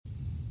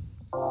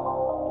I'm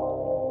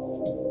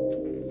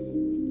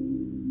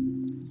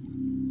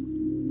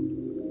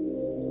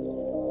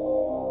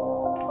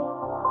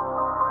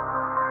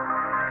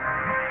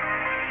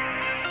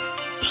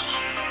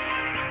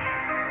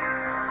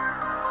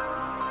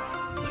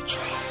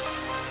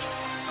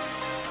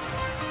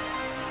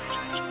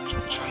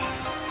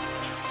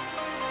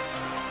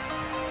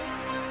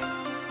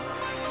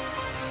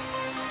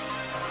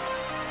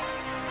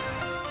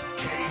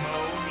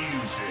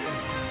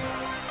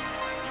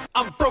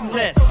from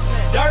that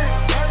dirt.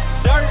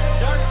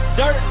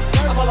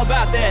 I'm all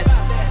about that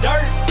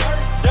dirt.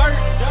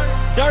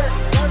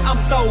 I'm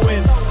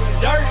throwing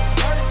dirt.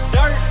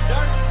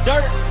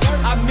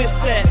 I miss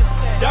that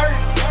dirt.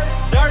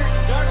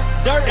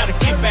 Gotta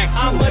get back to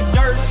I'm a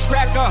dirt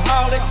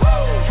trackaholic.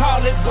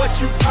 Call it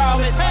what you call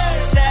it.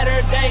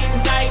 Saturday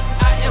night,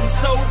 I am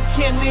so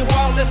Kenny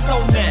Wallace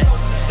on that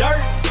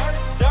dirt.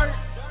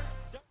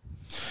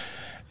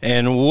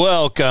 And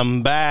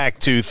welcome back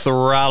to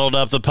Throttled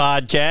Up the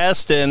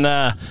Podcast. And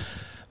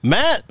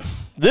Matt,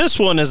 this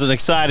one is an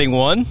exciting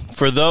one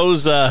for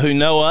those who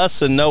know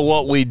us and know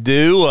what we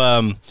do.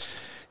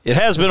 It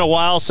has been a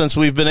while since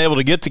we've been able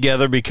to get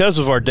together because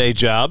of our day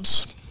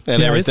jobs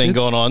and everything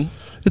going on.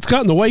 It's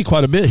gotten away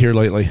quite a bit here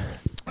lately.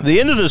 The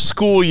end of the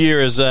school year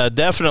is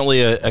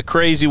definitely a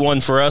crazy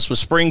one for us with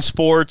spring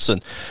sports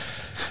and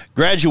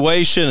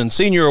graduation and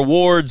senior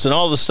awards and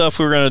all the stuff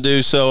we're going to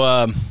do.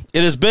 So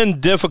it has been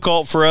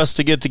difficult for us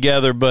to get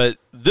together, but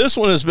this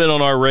one has been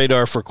on our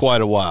radar for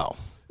quite a while.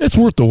 It's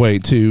worth the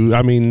wait, too.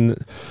 I mean,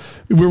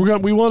 we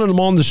wanted them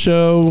on the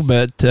show,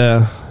 but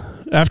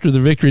after the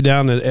victory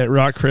down at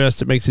Rock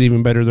Crest, it makes it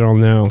even better they're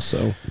on now.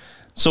 So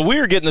we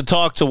are getting to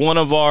talk to one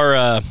of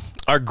our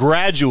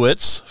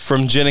graduates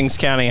from Jennings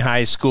County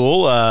High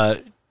School.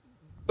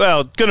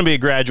 Going to be a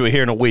graduate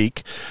here in a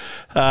week.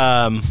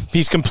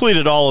 He's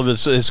completed all of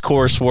his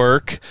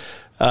coursework,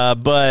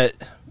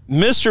 but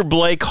Mr.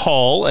 Blake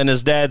Hall and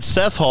his dad,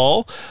 Seth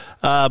Hall,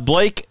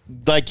 Blake,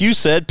 like you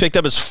said, picked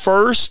up his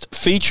first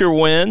feature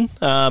win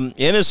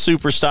in his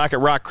super stock at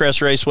Rock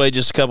Crest Raceway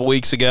just a couple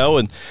weeks ago,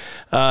 and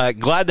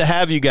glad to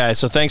have you guys.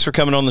 So thanks for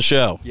coming on the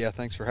show. Yeah,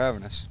 thanks for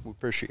having us. We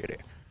appreciate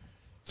it.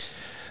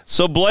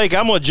 So Blake,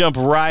 I'm going to jump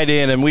right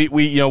in, and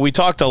we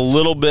talked a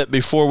little bit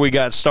before we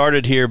got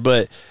started here,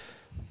 but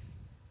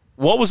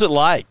what was it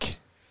like?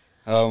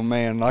 Oh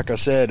man, like I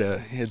said,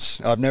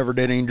 I've never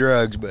did any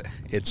drugs, but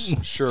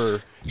it's sure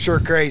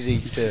crazy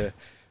to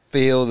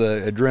feel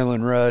the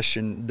adrenaline rush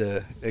and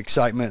the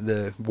excitement,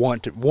 the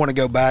want to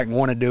go back and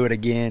want to do it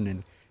again,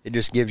 and it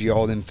just gives you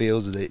all them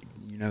feels that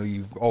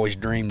you've always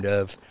dreamed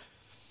of.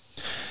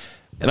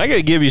 And I got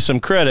to give you some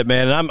credit,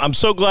 man. And I'm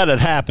so glad it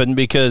happened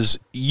because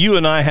you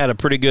and I had a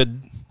pretty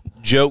good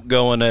joke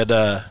going at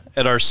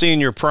our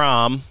senior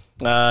prom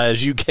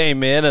as you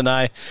came in, and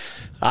I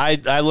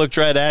looked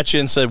right at you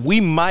and said,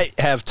 we might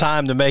have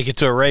time to make it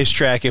to a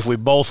racetrack if we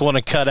both want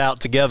to cut out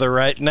together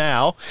right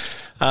now.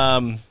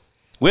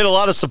 We had a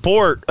lot of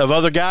support of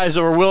other guys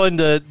that were willing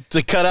to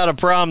cut out a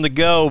prom to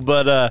go,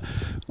 but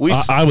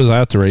I was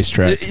at the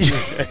racetrack.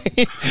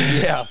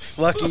 Yeah,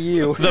 lucky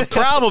you. The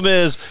problem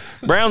is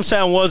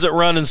Brownstown wasn't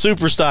running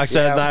super stocks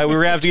that night. We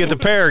were going to have to get to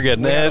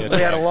Paragon. We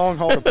had a long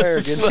haul to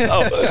Paragon.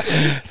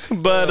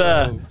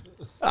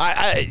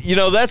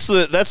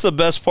 That's the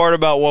best part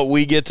about what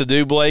we get to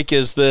do, Blake,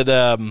 is that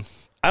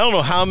I don't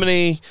know how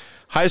many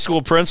high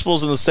school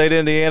principals in the state of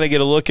Indiana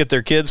get a look at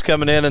their kids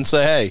coming in and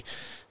say, hey,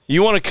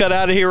 you want to cut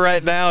out of here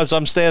right now as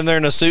I'm standing there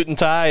in a suit and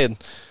tie, and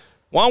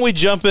why don't we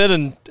jump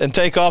in and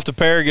take off to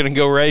Paragon and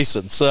go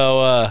racing?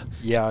 So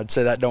yeah, I'd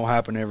say that don't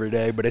happen every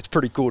day, but it's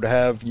pretty cool to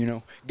have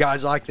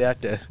guys like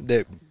that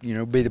that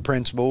be the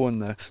principal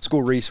and the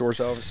school resource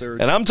officer.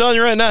 And I'm telling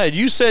you right now, had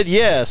you said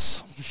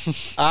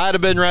yes, I'd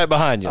have been right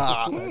behind you.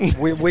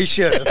 We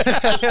should have.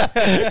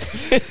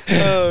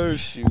 Oh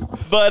shoot!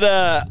 But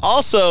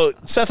also,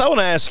 Seth, I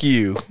want to ask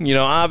you.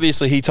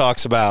 Obviously, he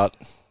talks about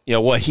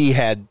what he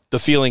had, the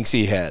feelings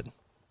he had.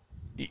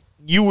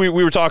 We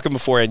were talking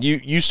before, and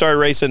you started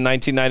racing in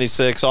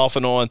 1996, off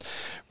and on,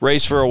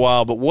 raced for a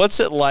while. But what's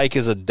it like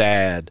as a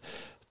dad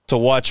to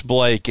watch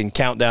Blake and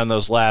count down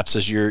those laps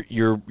as you're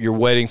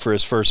waiting for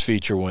his first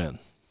feature win?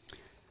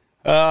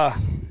 I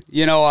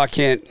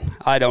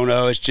don't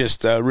know. It's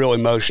just real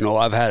emotional.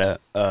 I've had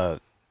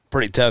a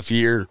pretty tough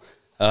year.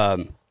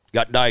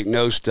 Got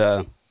diagnosed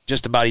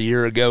just about a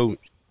year ago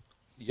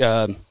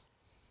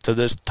to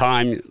this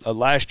time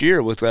last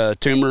year with a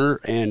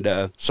tumor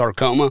and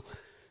sarcoma.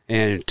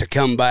 And to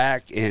come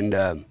back and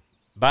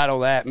battle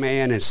that,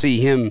 man, and see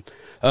him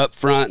up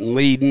front and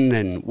leading,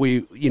 and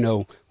we've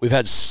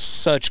had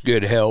such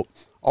good help.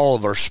 All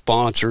of our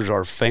sponsors,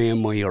 our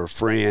family, our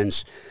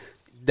friends,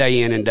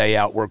 day in and day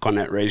out work on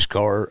that race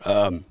car.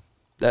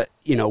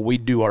 We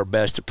do our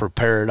best to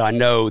prepare it. I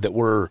know that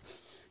we're,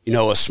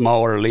 a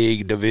smaller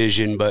league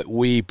division, but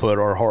we put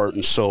our heart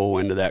and soul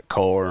into that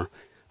car.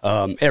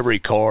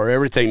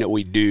 Everything that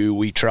we do,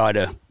 we try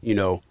to,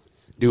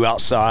 do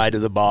outside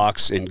of the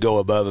box and go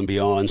above and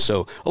beyond.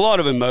 So a lot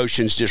of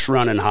emotions just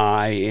running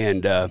high.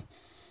 And,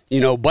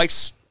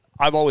 Blake's,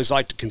 I've always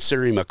liked to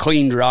consider him a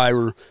clean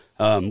driver.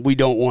 We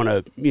don't want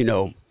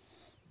to,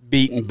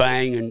 beat and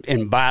bang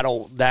and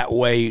battle that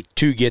way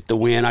to get the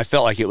win. I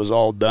felt like it was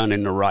all done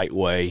in the right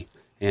way.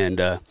 And,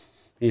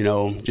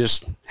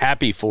 just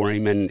happy for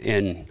him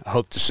and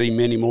hope to see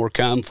many more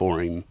come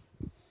for him.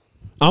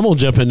 I'm going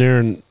to jump in there,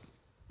 and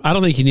I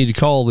don't think you need to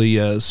call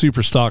the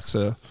Super Stocks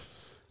a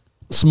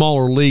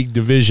smaller league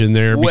division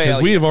there,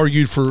 because we have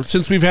argued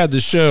since we've had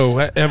this show,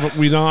 haven't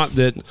we not,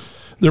 that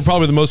they're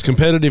probably the most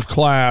competitive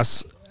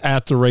class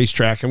at the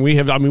racetrack. And we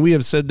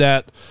have said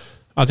that,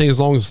 I think, as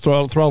long as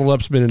Throttle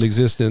Up's been in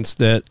existence,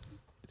 that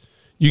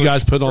you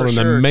guys put on an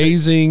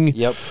amazing,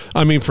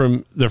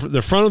 from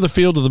the front of the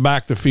field to the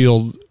back of the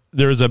field,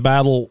 there's a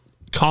battle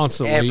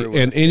constantly,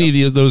 everywhere. And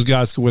any of those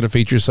guys can win a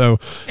feeture. So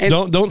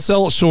don't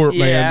sell it short,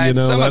 man. And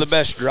some of the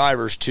best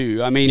drivers too.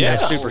 That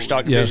Super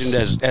Stock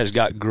division has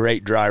got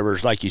great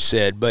drivers, like you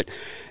said. But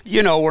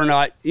we're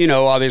not,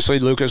 obviously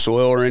Lucas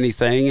Oil or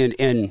anything,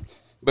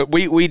 but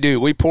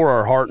we pour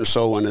our heart and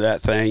soul into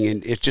that thing,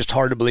 and it's just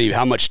hard to believe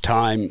how much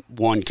time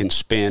one can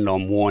spend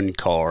on one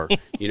car.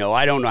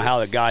 I don't know how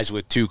the guys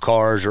with 2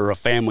 cars or a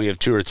family of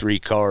 2 or 3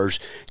 cars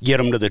get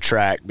them to the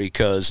track,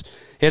 because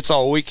it's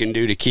all we can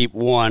do to keep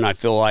one, I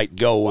feel like,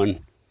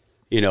 going,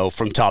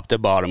 from top to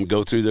bottom,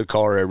 go through the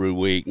car every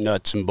week,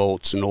 nuts and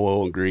bolts and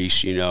oil and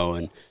grease,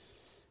 and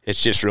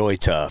it's just really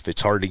tough.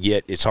 It's hard to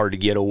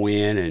get a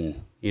win,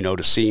 and,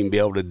 to see him be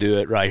able to do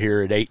it right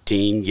here at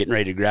 18, getting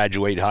ready to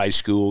graduate high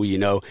school,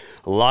 a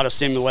lot of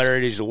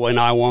similarities to when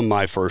I won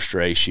my first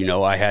race.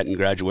 I hadn't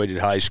graduated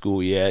high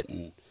school yet,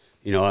 and,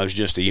 I was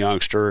just a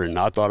youngster, and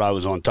I thought I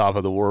was on top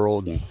of the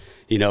world, and,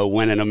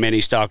 winning a mini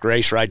stock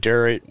race right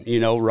there at,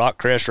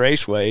 Rockcrest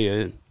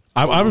Raceway.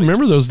 I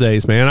remember those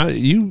days, man.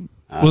 You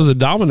was a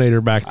dominator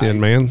back then,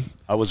 man.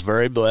 I was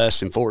very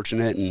blessed and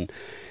fortunate, and,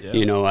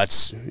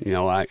 that's,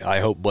 I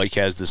hope Blake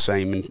has the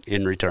same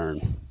in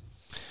return.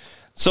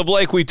 So,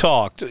 Blake, we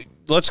talked.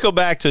 Let's go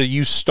back to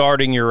you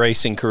starting your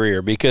racing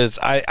career, because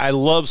I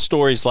love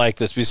stories like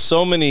this, because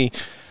so many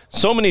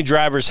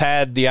drivers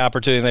had the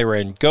opportunity. They were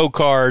in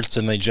go-karts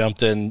and they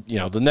jumped in,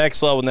 the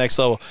next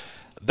level.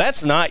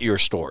 That's not your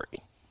story.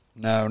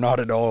 No, not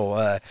at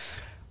all.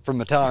 From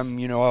the time,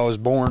 I was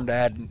born,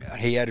 Dad,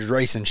 he had his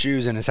racing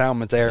shoes and his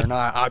helmet there, and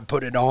I'd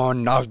put it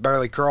on. I was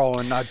barely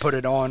crawling. I'd put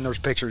it on. There's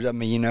pictures of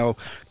me,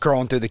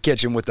 crawling through the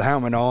kitchen with the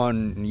helmet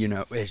on,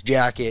 his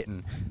jacket,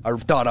 and I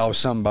thought I was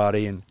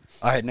somebody, and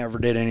I had never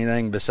did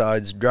anything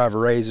besides drive a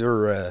RZR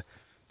or a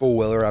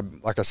four-wheeler.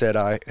 Like I said,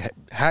 I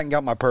hadn't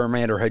got my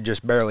permit or had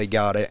just barely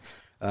got it,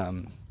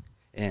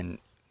 and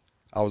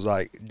I was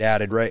like,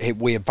 Dad,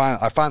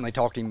 I finally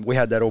talked to him. We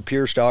had that old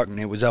Pure Stock, and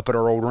it was up at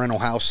our old rental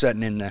house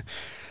sitting in the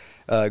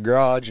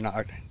garage, and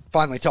I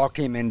finally talked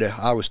him into,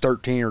 I was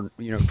 13 or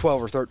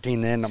 12 or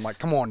 13 then. I'm like,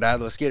 come on,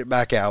 Dad, let's get it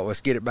back out.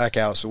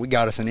 So we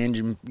got us an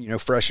engine,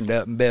 freshened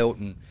up and built,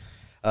 and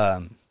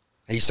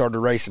he started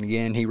racing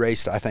again. He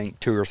raced, I think,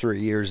 2 or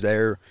 3 years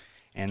there,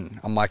 and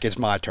I'm like, it's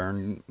my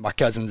turn. My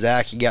cousin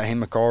Zach, he got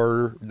him a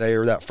car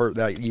there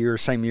that year,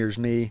 same year as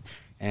me,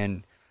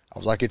 and I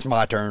was like, it's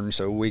my turn.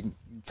 So we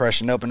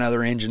freshened up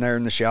another engine there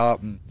in the shop,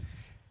 and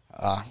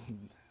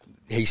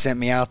he sent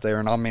me out there,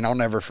 and I'll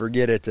never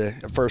forget it.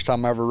 The first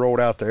time I ever rolled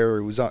out there,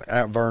 it was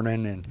at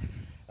Vernon,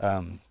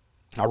 and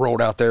I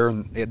rolled out there,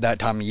 and at that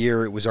time of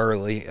year, it was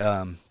early.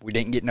 We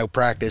didn't get no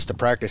practice. The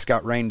practice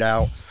got rained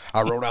out.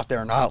 I rolled out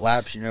there in hot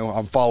laps.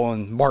 I'm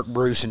following Mark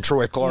Bruce and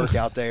Troy Clark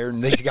out there,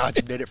 and these guys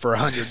have did it for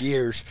 100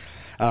 years.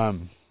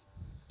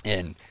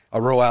 And I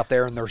roll out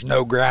there, and there's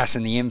no grass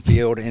in the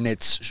infield, and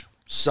it's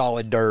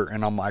solid dirt,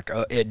 and I'm like,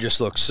 it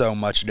just looks so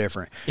much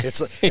different.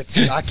 It's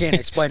I can't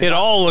explain it. It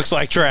all looks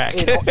like track.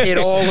 It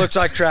all looks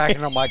like track,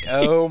 and I'm like,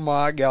 oh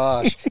my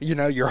gosh,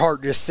 your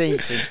heart just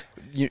sinks, and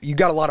you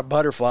got a lot of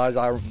butterflies.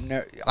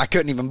 I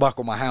couldn't even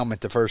buckle my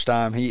helmet the first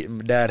time.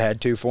 My dad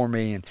had to for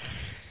me, and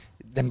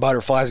then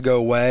butterflies go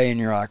away, and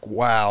you're like,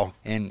 wow.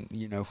 And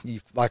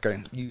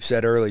you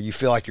said earlier, you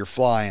feel like you're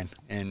flying,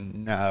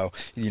 and no,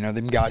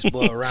 them guys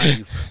blow around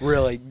you,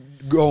 really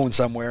going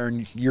somewhere,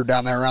 and you're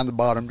down there around the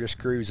bottom just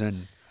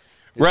cruising.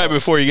 Right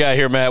before you got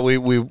here, Matt,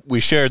 we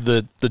shared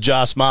the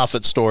Josh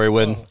Moffitt story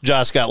when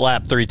Josh got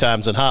lapped 3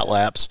 times in hot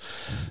laps.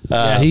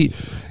 He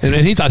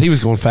thought he was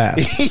going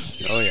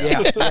fast. Oh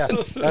yeah.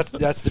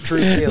 That's the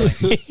true feeling.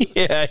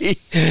 Yeah,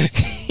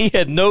 he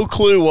had no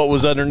clue what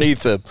was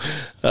underneath him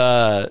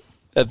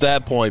at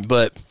that point.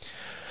 But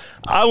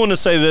I want to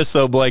say this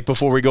though, Blake,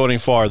 before we go any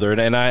farther,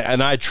 and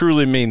I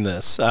truly mean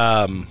this.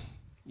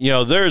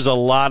 There's a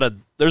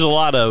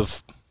lot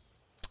of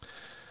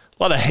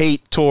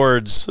hate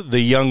towards the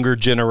younger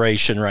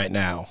generation right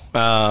now.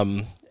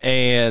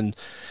 And,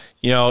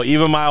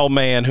 even my old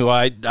man, who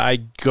I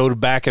go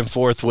back and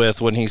forth with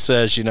when he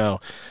says, none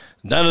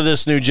of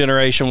this new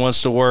generation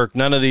wants to work.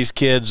 None of these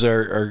kids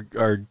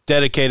are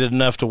dedicated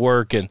enough to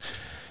work. And,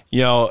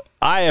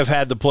 I have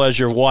had the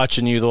pleasure of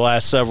watching you the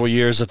last several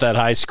years at that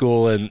high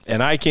school, and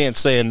I can't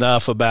say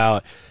enough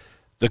about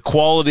the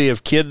quality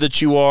of kid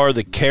that you are,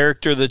 the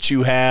character that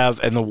you have,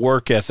 and the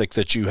work ethic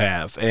that you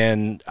have.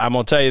 And I'm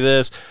going to tell you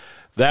this,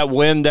 that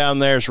win down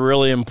there is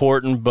really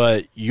important,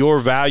 but your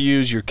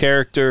values, your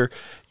character,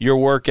 your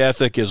work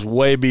ethic is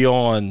way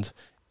beyond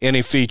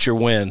any feature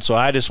win. So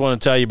I just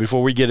want to tell you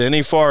before we get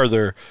any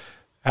farther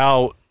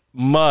how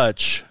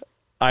much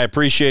I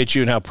appreciate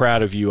you and how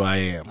proud of you I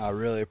am. I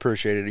really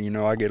appreciate it. You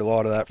know, I get a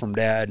lot of that from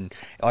Dad, and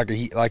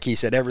like he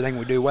said, everything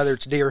we do, whether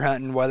it's deer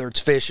hunting, whether it's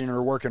fishing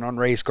or working on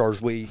race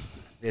cars,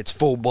 it's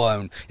full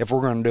blown. If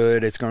we're going to do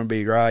it, it's going to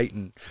be right,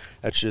 and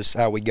that's just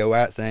how we go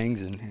at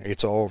things, and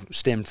it's all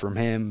stemmed from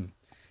him.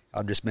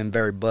 I've just been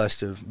very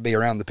blessed to be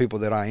around the people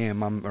that I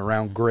am. I'm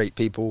around great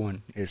people,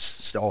 and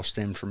it's all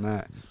stemmed from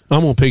that.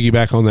 I'm going to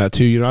piggyback on that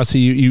too. You know, I see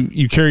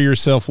you carry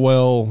yourself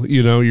well.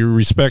 You know, you're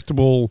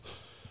respectable.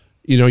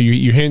 You know,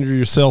 you handle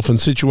yourself in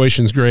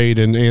situations great,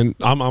 and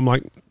I'm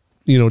like,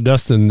 you know,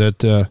 Dustin,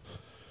 that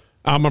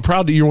I'm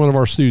proud that you're one of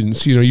our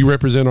students. You know, you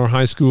represent our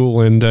high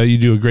school, and you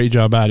do a great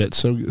job at it.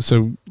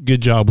 So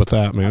good job with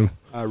that, man.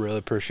 I really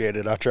appreciate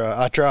it. I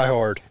try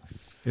hard.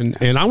 And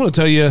I'm going to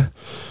tell you,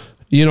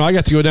 you know, I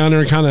got to go down there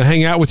and kind of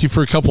hang out with you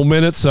for a couple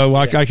minutes, so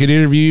I could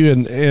interview you,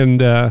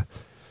 and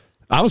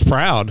I was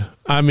proud.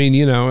 I mean,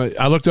 you know,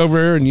 I looked over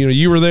there, and you know,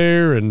 you were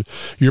there, and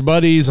your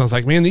buddies. I was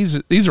like, man,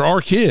 these are our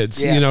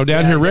kids. Yeah, you know,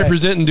 down here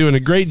representing, doing a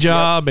great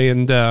job,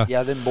 and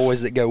them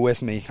boys that go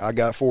with me, I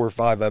got 4 or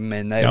 5 of them,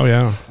 and they. Oh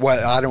yeah.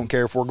 Well, I don't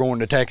care if we're going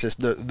to Texas;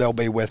 they'll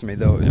be with me.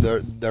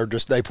 They're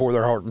just they pour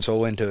their heart and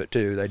soul into it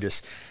too.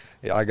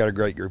 I got a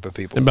great group of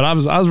people. But I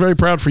was very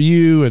proud for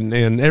you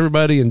and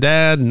everybody and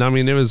Dad, and I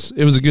mean it was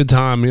a good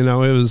time. You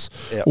know, it was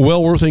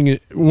well worth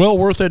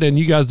it, and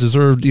you guys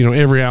deserved, you know,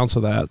 every ounce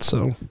of that.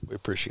 So we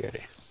appreciate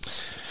it.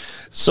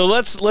 So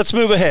let's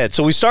move ahead.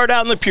 So we started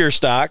out in the pure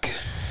stock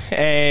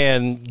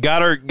and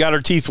got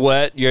our teeth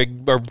wet,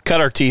 or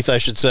cut our teeth, I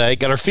should say.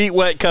 Got our feet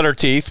wet, cut our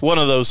teeth. One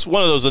of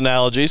those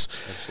analogies.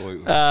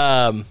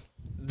 Absolutely.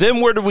 Then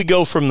where did we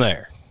go from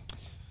there?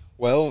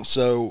 Well,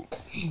 so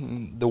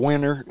the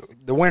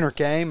winter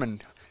came,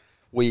 and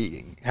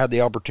we had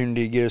the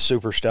opportunity to get a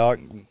super stock.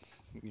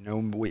 You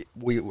know,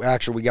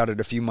 we got it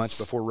a few months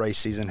before race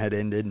season had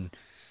ended, and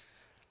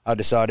I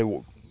decided,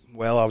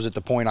 well, I was at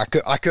the point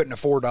I couldn't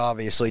afford to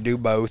obviously do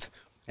both,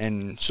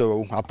 and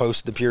so I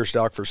posted the pure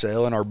stock for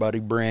sale, and our buddy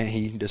Brent,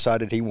 he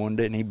decided he wanted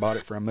it, and he bought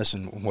it from us,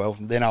 and well,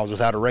 then I was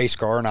without a race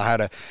car, and I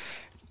had a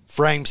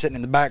frame sitting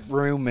in the back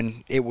room,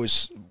 and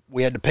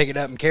we had to pick it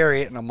up and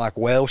carry it, and I'm like,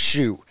 well,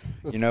 shoot,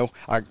 you know,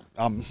 I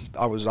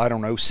was, I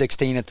don't know,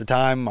 16 at the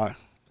time. I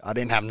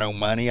didn't have no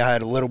money. I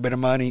had a little bit of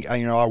money.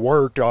 I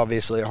worked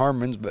obviously at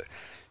Harmon's, but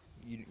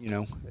you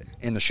know,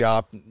 in the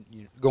shop,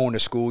 going to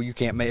school,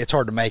 it's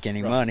hard to make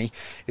any money,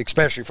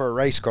 especially for a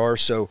race car.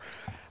 So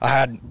I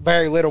had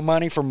very little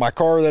money from my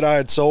car that I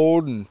had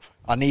sold, and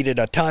I needed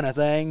a ton of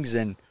things,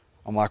 and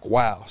I'm like,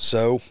 wow.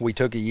 So we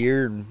took a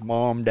year, and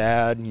Mom,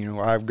 Dad, you know,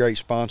 I have great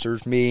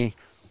sponsors, me.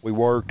 We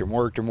worked and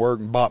worked and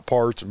worked and bought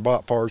parts and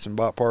bought parts and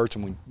bought parts,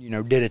 and we, you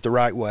know, did it the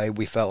right way.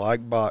 We felt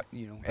like bought,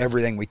 you know,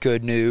 everything we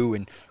could new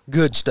and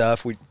good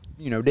stuff. We,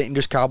 you know, didn't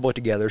just cobble it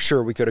together.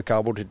 Sure, we could have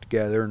cobbled it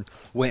together and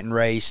went and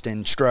raced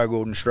and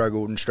struggled and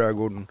struggled and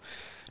struggled. And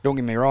don't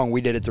get me wrong, we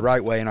did it the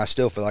right way, and I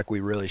still feel like we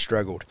really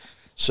struggled.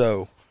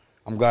 So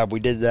I'm glad we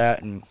did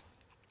that, and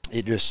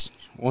it just,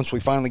 once we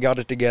finally got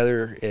it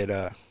together,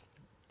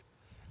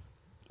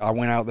 I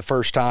went out the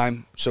first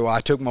time, so I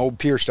took my old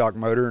pure stock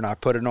motor and I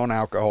put it on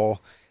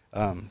alcohol.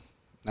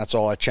 That's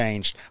all I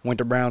changed. Went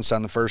to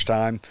Brownstown the first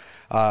time.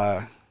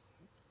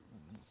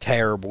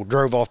 Terrible.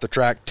 Drove off the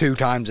track 2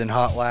 times in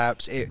hot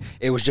laps.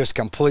 It was just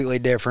completely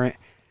different.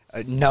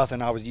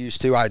 Nothing I was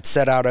used to. I'd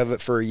set out of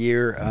it for a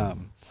year.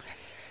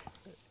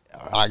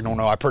 I don't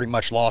know. I pretty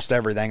much lost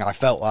everything, I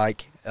felt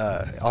like.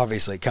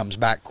 Obviously, it comes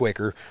back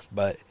quicker,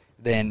 but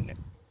then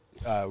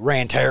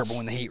ran terrible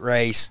in the heat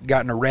race.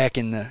 Got in a wreck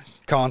in the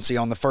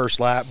Consi on the first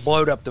lap.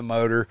 Blowed up the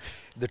motor.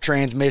 The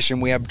transmission,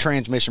 we have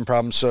transmission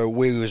problems, so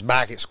we was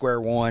back at square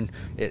one.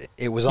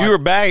 It was. You were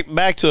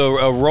back to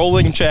a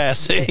rolling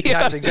chassis.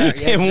 That's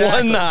exactly. In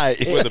one night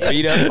with a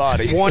beat up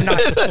body. One night.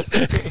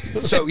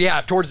 So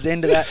yeah, towards the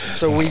end of that,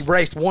 so we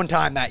raced one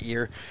time that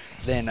year.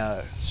 Then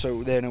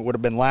it would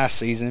have been last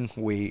season.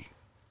 We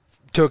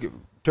took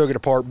it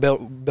apart,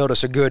 built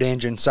us a good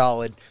engine,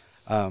 solid.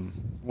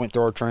 Went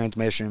through our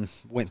transmission,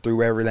 went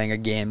through everything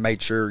again,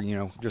 made sure, you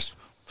know, just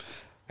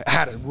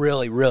had a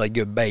really, really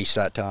good base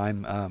that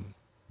time.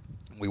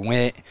 We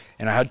went,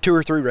 and I had 2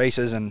 or 3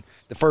 races, and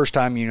the first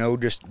time, you know,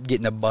 just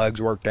getting the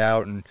bugs worked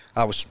out, and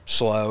I was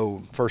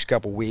slow first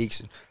couple weeks.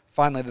 And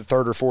finally, the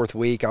 3rd or 4th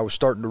week, I was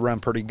starting to run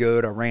pretty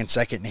good. I ran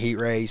second in the heat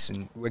race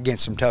and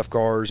against some tough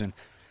cars, and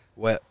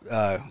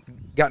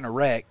got in a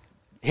wreck,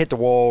 hit the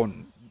wall,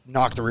 and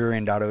knocked the rear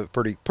end out of it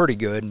pretty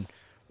good. And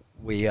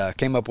we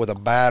came up with a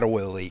bad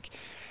oil leak.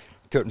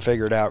 Couldn't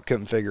figure it out.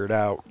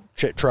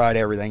 Tried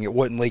everything. It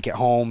wouldn't leak at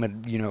home. It,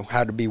 you know,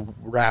 had to be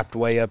wrapped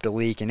way up to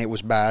leak, and it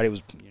was bad. It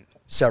was, you know,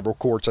 several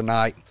quarts a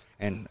night,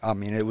 and I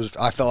mean,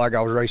 I felt like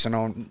I was racing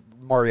on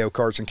Mario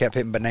Karts and kept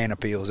hitting banana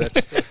peels.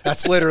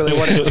 That's literally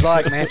what it was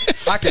like, man.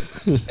 I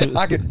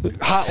could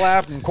hot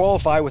lap and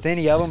qualify with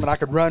any of them, and I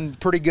could run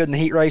pretty good in the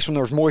heat race when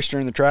there was moisture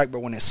in the track.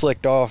 But when it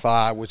slicked off,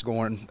 I was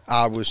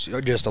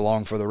just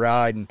along for the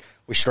ride, and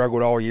we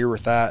struggled all year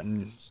with that.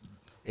 And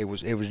it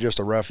was just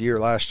a rough year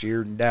last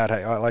year. And Dad,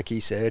 like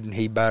he said, and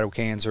he battled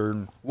cancer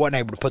and wasn't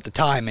able to put the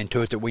time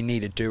into it that we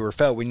needed to or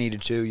felt we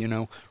needed to.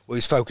 We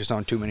was focused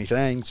on too many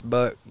things,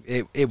 but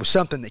it was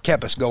something that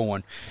kept us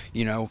going.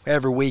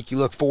 Every week you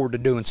look forward to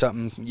doing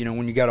something.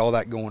 When you got all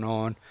that going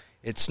on,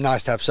 it's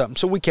nice to have something.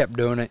 So we kept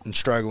doing it and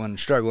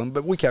struggling,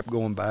 but we kept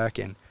going back.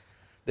 And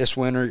this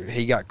winter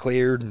he got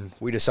cleared, and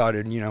we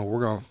decided,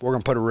 we're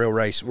gonna put a real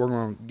race. We're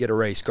gonna get a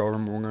race car,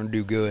 and we're gonna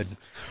do good.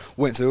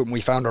 Went through it, and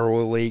we found our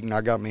oil leak, and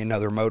I got me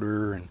another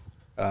motor,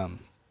 and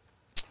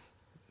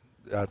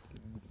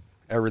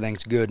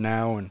everything's good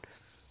now, and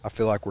I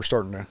feel like we're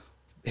starting to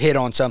hit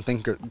on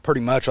something. Pretty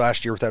much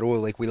last year with that oil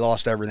leak, we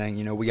lost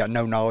everything. We got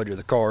no knowledge of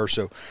the car,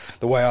 so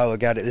the way I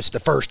look at it, it's the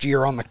first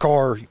year on the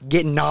car,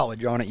 getting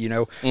knowledge on it.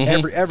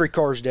 Mm-hmm. Every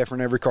car is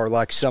different. Every car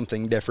likes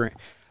something different.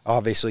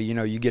 Obviously,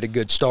 you get a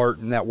good start,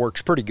 and that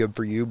works pretty good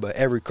for you, but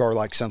every car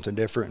likes something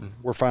different, and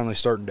we're finally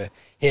starting to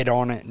hit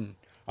on it, and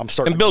I'm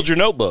starting and build your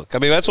notebook. I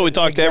mean, that's what we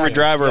talk to every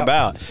driver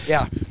about.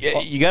 Yeah.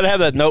 You got to have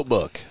that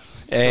notebook.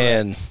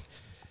 And,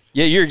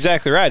 yeah, you're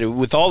exactly right.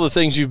 With all the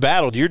things you've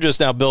battled, you're just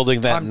now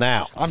building that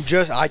now.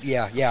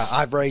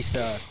 I've raced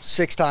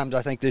 6 times,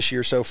 I think, this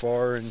year so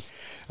far, and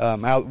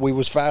we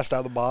was fast out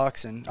of the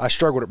box, and I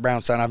struggled at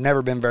Brownstown. I've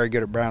never been very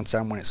good at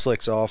Brownstown when it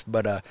slicks off,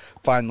 but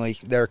finally,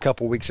 there a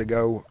couple weeks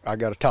ago, I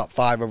got a top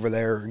 5 over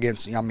there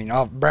against,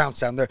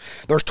 Brownstown.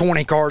 There's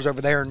 20 cars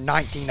over there, and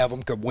 19 of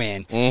them could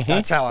win. Mm-hmm.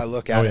 That's how I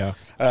look at it.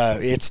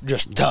 It's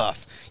just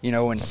tough, and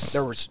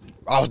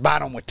I was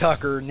battling with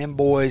Tucker and them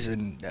boys,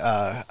 and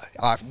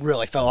I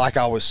really felt like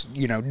I was,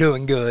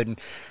 doing good. And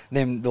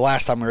then the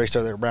last time we raced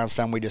over there at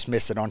Brownstown, we just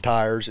missed it on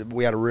tires.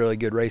 We had a really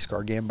good race car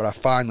again, but I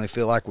finally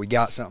feel like we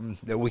got something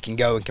that we can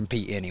go and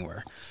compete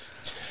anywhere.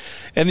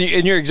 And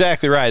you're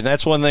exactly right. And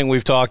that's one thing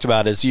we've talked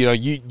about is,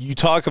 you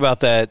talk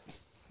about that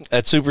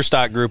super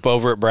stock group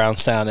over at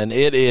Brownstown, and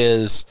it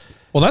is.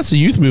 Well, that's the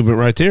youth movement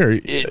right there.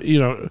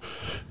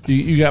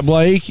 You got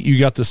Blake, you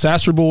got the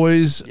Sasser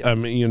boys. Yep.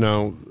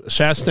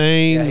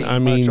 Chastain. Yeah,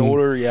 much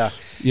older. Yeah.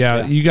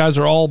 You guys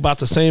are all about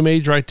the same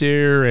age right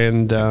there,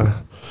 and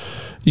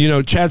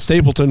Chad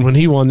Stapleton, when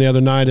he won the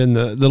other night in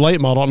the late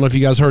model, I don't know if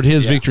you guys heard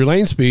his Victory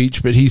Lane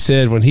speech, but he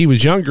said when he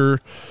was younger,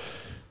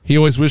 he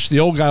always wished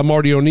the old guy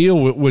Marty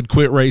O'Neill would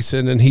quit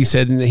racing, and he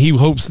said he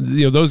hopes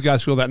those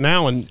guys feel that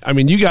now. And I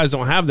mean, you guys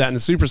don't have that in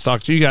the super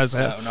stocks. You guys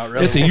have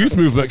it's a youth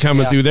movement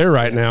coming through there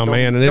right now,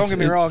 man. And don't get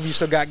me wrong, you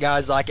still got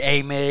guys like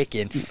Amick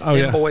and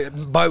Boatnick.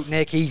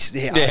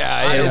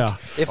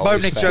 If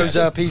Boatnick shows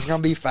up, he's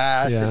going to be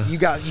fast.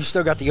 Yeah. You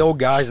still got the old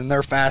guys, and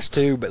they're fast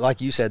too. But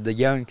like you said, the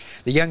young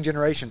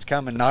generation's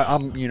coming.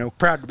 I'm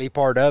proud to be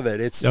part of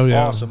it. It's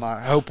awesome. I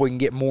hope we can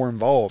get more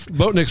involved.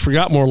 Boatnick's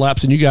forgot more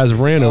laps than you guys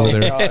have ran over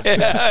there.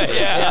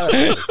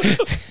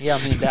 Yeah,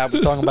 me and Dad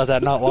was talking about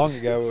that not long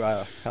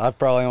ago. I've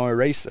probably only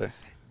raced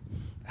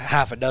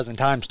half a dozen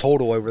times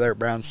total over there at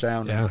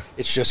Brownstown. Yeah.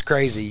 It's just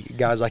crazy.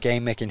 Guys like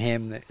Amick and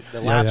him,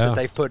 the laps that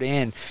they've put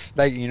in,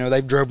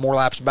 they've drove more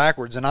laps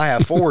backwards than I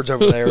have forwards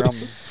over there.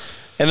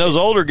 And those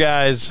older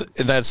guys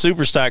in that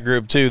super stock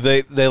group too,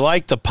 they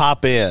like to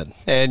pop in,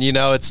 and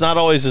it's not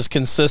always as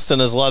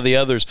consistent as a lot of the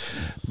others,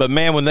 but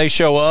man, when they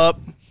show up,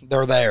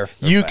 they're there.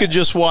 You could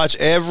just watch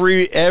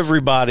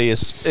everybody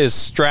is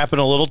strapping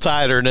a little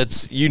tighter, and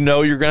it's you're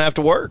going to have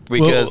to work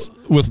because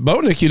with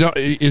Boatnick,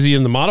 is he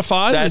in the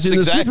modified? That's is he in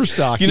exactly, the super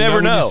stock? You never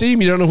know. When you see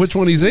him, you don't know which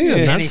one he's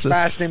in. And he's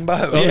fast in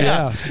both.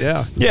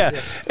 Yeah.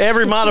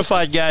 Every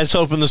modified guy's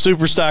hoping the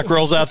super stock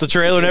rolls out the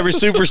trailer, and every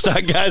super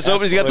stock guy's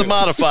hoping he's got the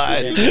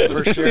modified. Yeah,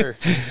 for sure.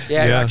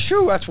 Yeah. Like,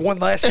 shoo, that's one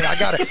lesson I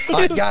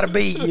gotta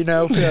beat.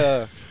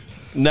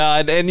 No,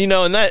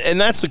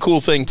 and that's the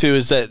cool thing too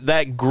is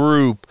that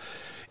group.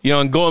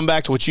 And going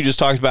back to what you just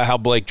talked about, how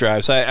Blake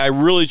drives, I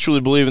really,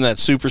 truly believe in that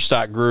super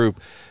stock group.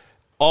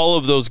 All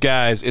of those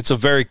guys, it's a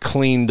very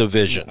clean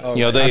division.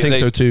 I think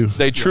so too.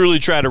 They truly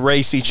try to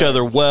race each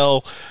other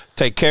well,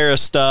 take care of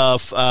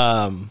stuff.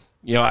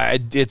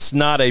 It's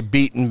not a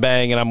beat and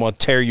bang, and I'm going to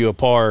tear you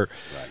apart.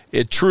 Right.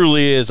 It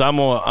truly is. I'm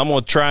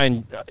going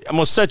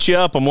to set you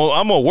up. I'm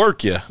going to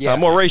work you. Yeah.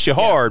 I'm going to race you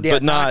hard,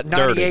 but not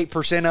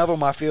 98% of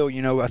them, I feel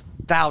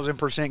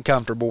 1,000%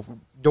 comfortable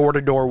door to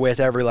door with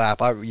every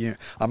lap.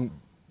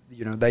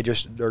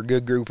 They're a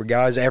good group of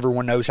guys.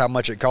 Everyone knows how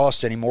much it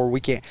costs anymore.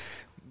 We can't,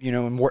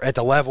 and we're at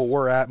the level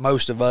we're at,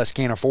 most of us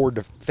can't afford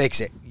to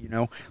fix it.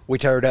 We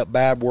tear it up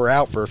bad, we're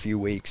out for a few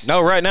weeks.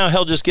 No, right now,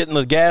 hell, just getting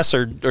the gas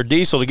or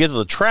diesel to get to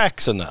the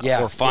tracks enough.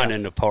 Yeah, or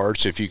finding the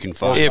parts if you can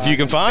find them. If you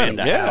can find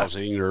them,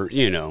 housing or,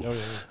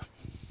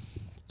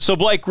 So,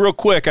 Blake, real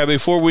quick,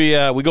 before we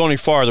go any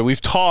farther,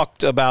 we've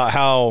talked about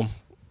how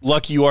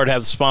lucky you are to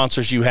have the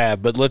sponsors you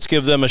have, but let's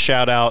give them a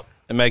shout-out.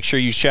 And make sure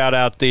you shout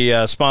out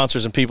the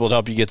sponsors and people that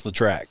help you get to the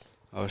track.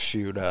 Oh,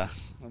 shoot. Let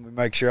me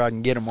make sure I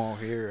can get them all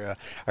here.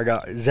 I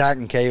got Zach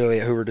and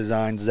Kaylee at Hoover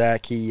Designs.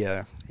 Zach, he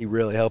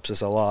really helps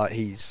us a lot.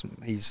 He's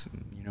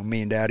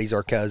me and Daddy's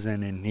our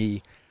cousin, and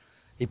he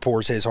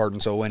pours his heart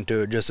and soul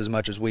into it just as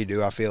much as we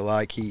do. I feel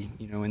like he,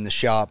 in the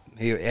shop,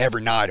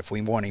 every night if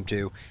we want him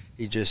to,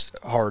 he's just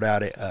hard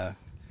at it.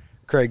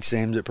 Craig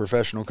Sims at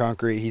Professional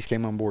Concrete, he's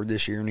came on board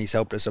this year and he's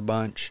helped us a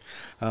bunch.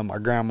 My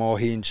grandma,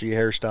 she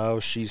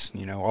hairstyles, she's,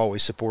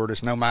 always support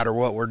us no matter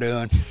what we're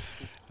doing.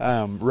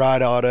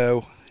 Ride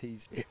Auto,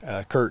 he's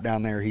Kurt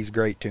down there, he's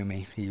great to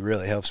me. He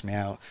really helps me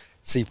out.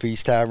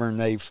 CP's Tavern,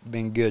 they've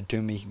been good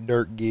to me.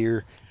 Dirt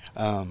Gear,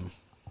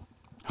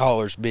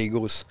 Hollers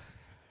Beagles,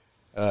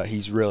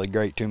 he's really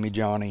great to me.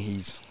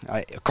 Johnny,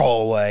 I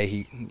call away.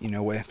 He,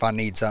 if I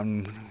need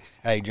something,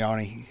 hey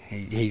Johnny,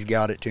 he's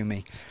got it to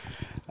me.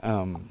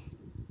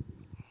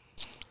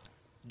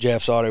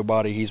 Jeff's Auto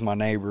Body, he's my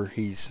neighbor.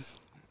 He's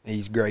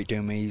great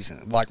to me.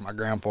 He's like my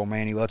grandpa,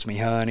 man. He lets me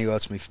hunt. He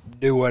lets me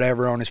do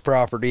whatever on his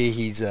property.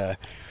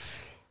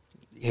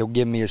 He'll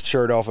give me his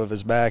shirt off of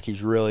his back.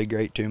 He's really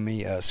great to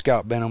me.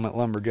 Scott Benham at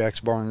Lumberjacks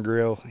Bar and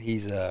Grill,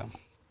 he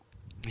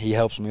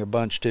helps me a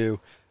bunch too.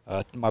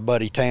 My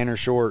buddy Tanner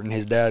Short and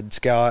his dad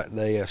Scott,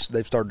 they've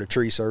started a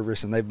tree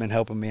service and they've been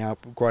helping me out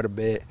quite a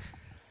bit.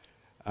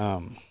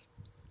 I'm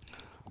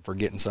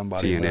forgetting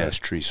somebody. TNS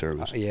Tree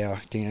Service. Yeah,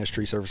 TNS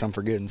Tree Service. I'm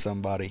forgetting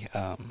somebody.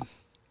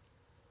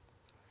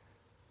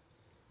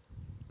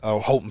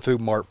 Holton Food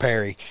Mart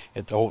Perry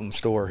at the Holton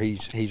store.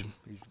 He's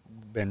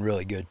been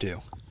really good too.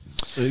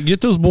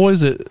 Get those boys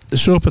that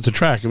show up at the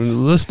track. I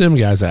mean, list them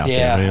guys out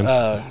there,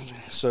 man.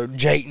 So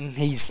Jayton,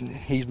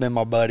 he's been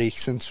my buddy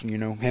since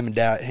his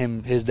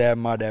dad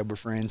and my dad were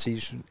friends.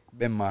 He's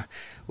been my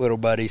little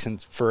buddy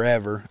since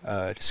forever.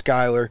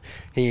 Skyler,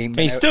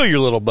 he's still your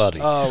little buddy.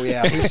 Oh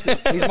yeah, he's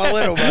my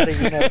little buddy.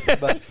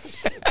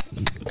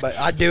 But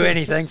I'd do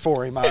anything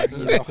for him.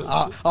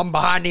 I'm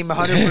behind him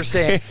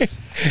 100%.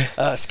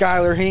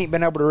 Skyler, he ain't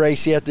been able to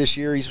race yet this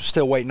year. He's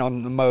still waiting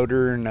on the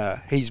motor, and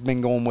he's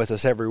been going with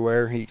us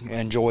everywhere. He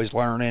enjoys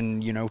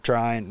learning,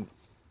 trying,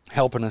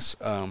 helping us.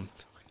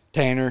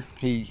 Tanner,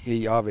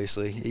 he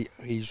obviously,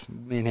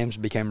 me and him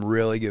became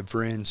really good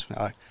friends.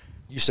 I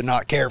used to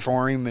not care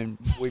for him, and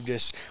we've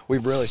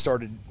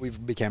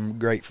become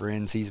great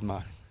friends. He's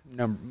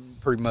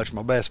pretty much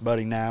my best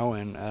buddy now,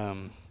 and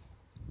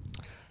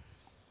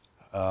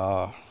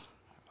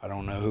I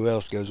don't know who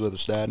else goes with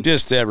us, Dad.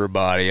 Just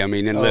everybody. I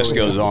mean, the list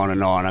goes on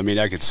and on. I mean,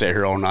 I could sit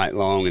here all night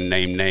long and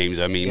name names.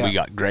 I mean, we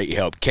got great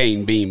help.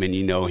 Kane Beeman,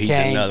 he's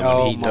Kane, another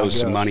one. He throws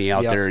some gosh. money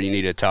out there. You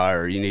need a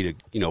tire. You need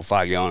a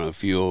 5 gallon of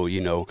fuel.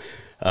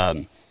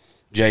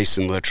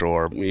 Jason Littrell,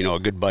 or a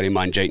good buddy of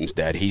mine, Jayton's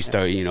dad. He's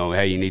hey,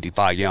 you need a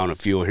 5 gallon of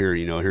fuel here.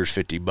 Here's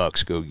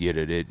 $50. Go get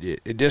it.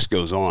 It just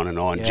goes on and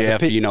on. Yeah,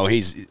 Jeff,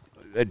 he's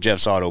at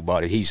Jeff's Auto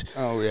Body. He's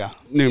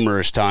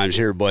numerous times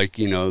here, Blake,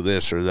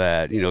 this or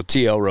that.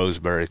 TL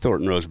Roseberry,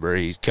 Thornton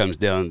Roseberry, he comes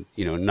down,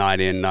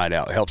 night in, night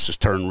out, helps us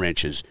turn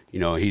wrenches.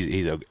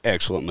 He's an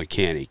excellent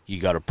mechanic.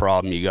 You got a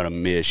problem, you got a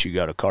miss, you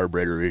got a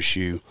carburetor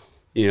issue.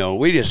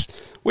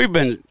 We've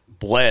been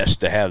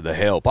blessed to have the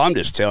help. I'm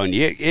just telling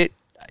you,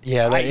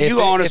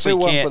 honestly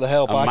can't for the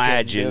help,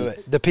 imagine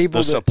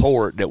the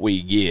support that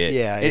we get.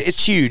 Yeah,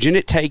 it's huge, and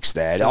it takes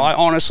that. I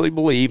honestly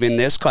believe in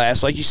this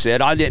class, like you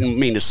said, I didn't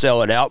mean to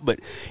sell it out, but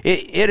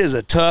it is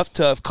a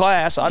tough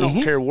class. I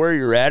don't care where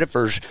you're at. If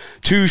there's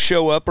 2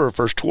 show up or if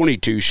there's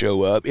 22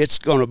 show up, it's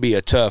going to be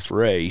a tough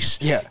race.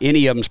 Yeah.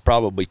 Any of them's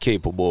probably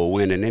capable of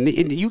winning, and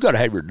you got to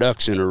have your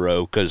ducks in a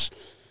row because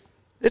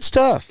it's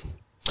tough.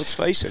 Let's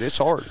face it, it's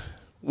hard.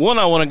 One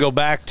I want to go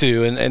back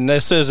to, and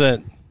this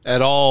isn't at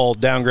all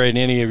downgrading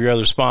any of your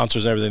other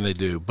sponsors and everything they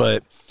do,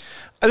 but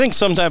I think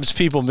sometimes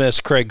people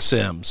miss Craig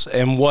Sims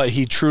and what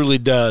he truly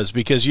does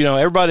because,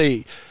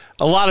 a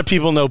lot of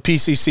people know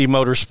PCC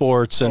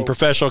Motorsports and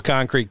professional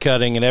concrete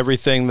cutting and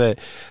everything that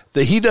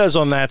he does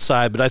on that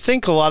side, but I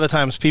think a lot of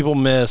times people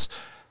miss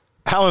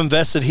how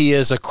invested he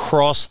is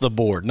across the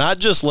board, not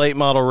just late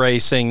model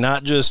racing,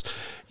 not just,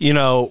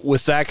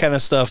 with that kind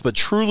of stuff, but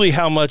truly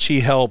how much he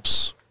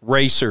helps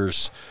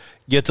racers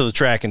get to the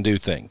track and do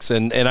things.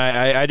 And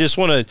I just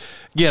want to,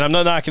 again, I'm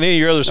not knocking any of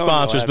your other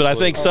sponsors, but I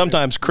think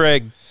sometimes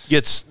Craig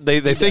gets, they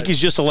think he's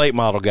just a late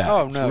model guy.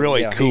 Oh, no. It's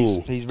really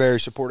cool. He's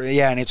very supportive.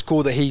 Yeah, and it's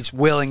cool that he's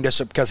willing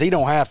to, because he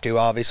don't have to,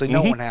 obviously.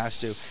 No one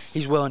has to.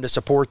 He's willing to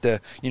support the,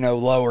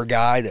 lower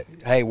guy that,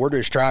 hey, we're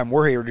just trying,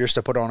 we're here just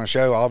to put on a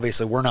show.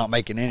 Obviously, we're not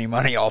making any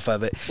money off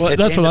of it. Well, at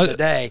the end of the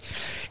day,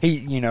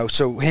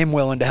 so him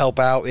willing to help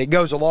out, it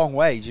goes a long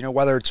ways.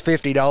 Whether it's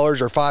 $50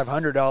 or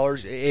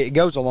 $500, it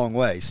goes a long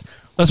ways.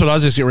 That's what I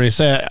was just getting ready to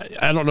say.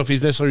 I don't know if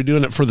he's necessarily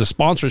doing it for the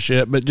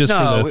sponsorship, but just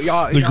for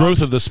the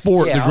growth of the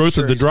sport, the growth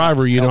of the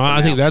driver.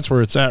 I think that's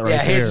where it's at right there.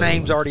 Yeah, his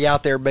name's already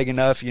out there big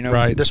enough.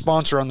 Right. The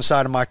sponsor on the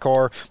side of my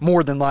car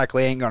more than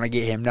likely ain't going to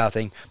get him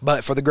nothing.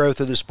 But for the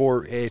growth of the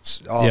sport,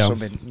 it's awesome.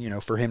 Yeah.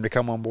 And, for him to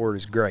come on board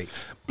is great.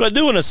 But I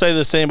do want to say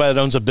this to anybody that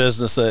owns a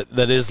business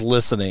that is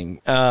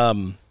listening.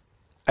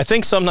 I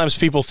think sometimes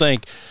people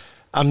think,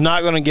 I'm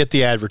not going to get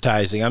the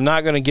advertising. I'm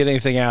not going to get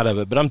anything out of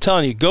it. But I'm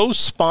telling you, go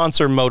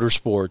sponsor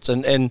motorsports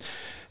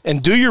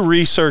and do your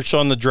research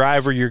on the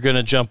driver you're going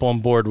to jump on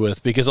board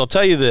with. Because I'll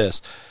tell you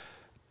this,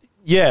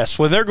 yes,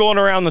 when they're going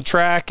around the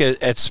track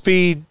at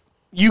speed,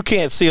 you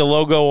can't see a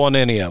logo on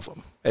any of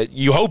them.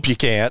 You hope you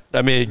can't.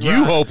 I mean,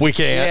 you hope we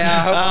can't.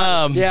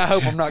 Yeah, I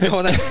hope I'm not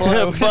going that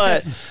slow.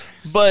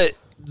 but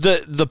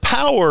the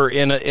power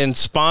in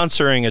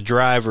sponsoring a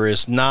driver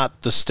is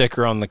not the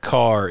sticker on the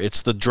car.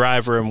 It's the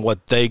driver and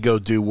what they go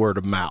do word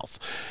of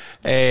mouth,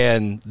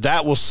 and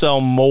that will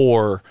sell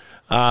more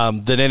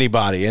than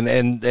anybody.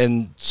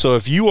 And so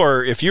if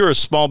you're a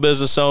small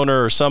business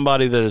owner or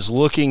somebody that is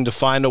looking to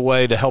find a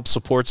way to help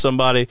support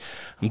somebody,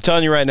 I'm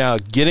telling you right now,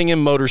 getting in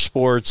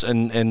motorsports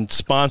and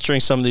sponsoring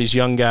some of these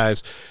young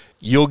guys,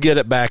 you'll get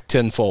it back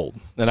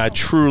tenfold. And I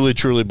truly,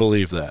 truly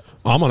believe that.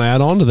 I'm going to add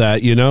on to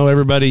that.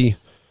 Everybody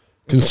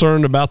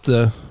concerned about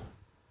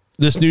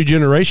this new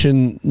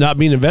generation not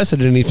being invested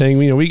in anything.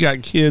 We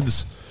got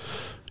kids,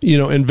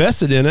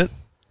 invested in it.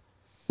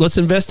 Let's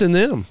invest in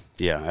them.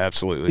 Yeah,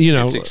 absolutely.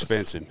 It's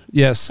expensive.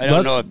 Yes. I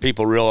don't know if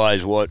people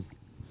realize what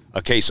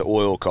a case of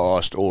oil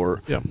costs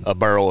or a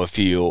barrel of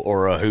fuel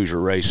or a Hoosier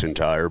racing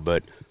tire,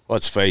 but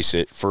let's face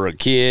it, for a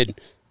kid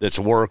that's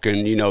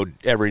working,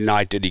 every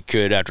night that he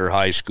could after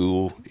high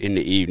school, in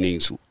the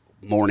evenings,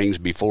 mornings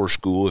before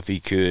school if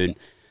he could,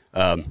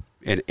 and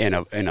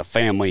a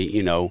family,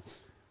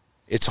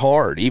 it's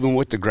hard. Even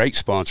with the great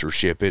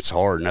sponsorship, it's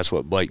hard, and that's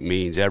what Blake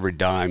means. Every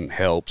dime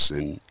helps,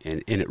 and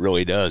it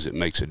really does. It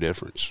makes a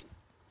difference.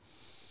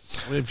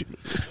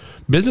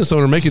 Business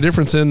owner, make a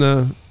difference in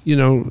a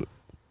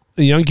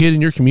young kid in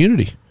your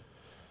community.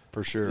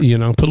 For sure.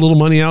 Put a little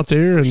money out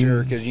there. And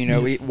sure,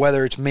 because,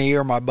 whether it's me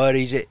or my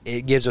buddies,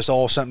 it gives us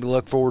all something to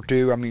look forward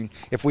to. I mean,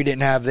 if we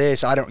didn't have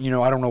this, I don't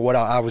know what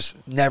I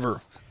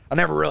never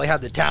really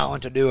had the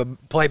talent to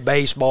play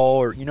baseball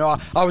or,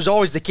 I was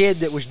always the kid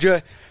that was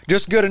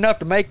just good enough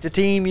to make the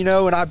team, and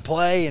I'd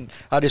play, and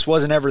I just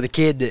wasn't ever the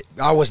kid that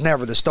I was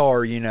never the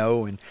star,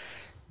 and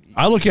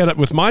I look at it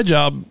with my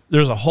job.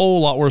 There's a whole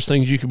lot worse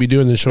things you could be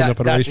doing than showing up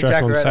at a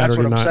racetrack on Saturday night. That's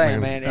what I'm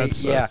saying,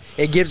 man.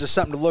 It gives us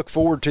something to look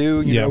forward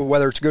to.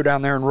 Whether it's go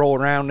down there and roll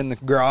around in the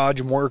garage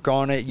and work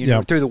on it.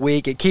 Through the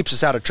week, it keeps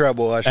us out of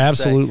trouble. I should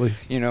Absolutely.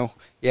 say.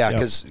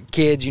 Because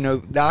kids,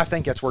 I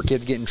think that's where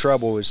kids get in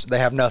trouble is they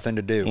have nothing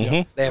to do.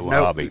 Mm-hmm. They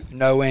have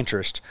no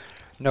interest,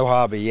 no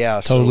hobby.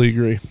 Yeah, totally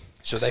agree.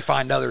 So they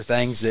find other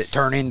things that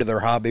turn into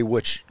their hobby,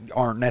 which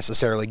aren't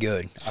necessarily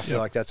good. I feel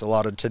like that's a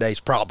lot of today's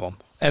problem.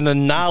 And the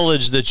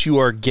knowledge that you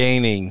are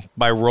gaining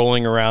by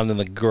rolling around in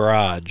the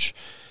garage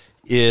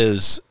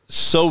is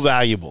so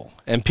valuable,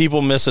 and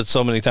people miss it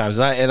so many times.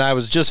 And I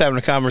was just having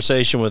a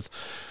conversation with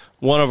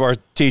one of our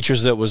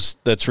teachers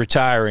that's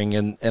retiring,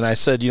 and I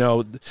said,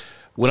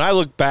 when I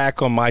look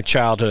back on my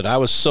childhood, I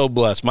was so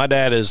blessed. My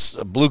dad is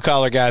a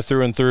blue-collar guy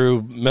through and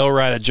through,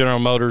 millwright at General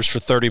Motors for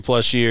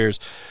 30-plus years.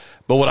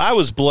 But what I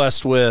was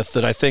blessed with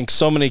that I think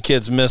so many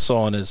kids miss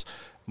on is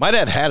my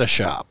dad had a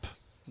shop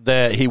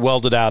that he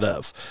welded out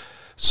of.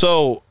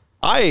 So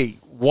I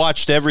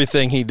watched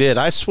everything he did.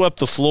 I swept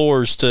the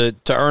floors to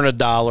earn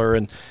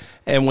 $1.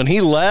 And when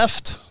he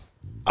left,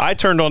 I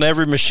turned on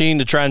every machine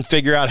to try and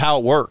figure out how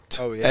it worked.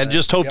 Oh, yeah. And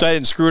just hoped I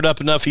didn't screw it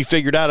up enough. He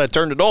figured out I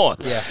turned it on.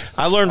 Yeah.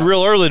 I learned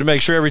real early to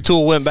make sure every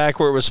tool went back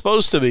where it was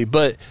supposed to be.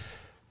 But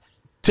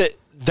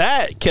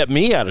that kept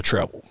me out of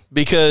trouble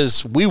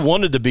because we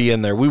wanted to be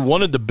in there. We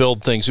wanted to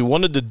build things. We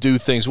wanted to do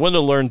things. We wanted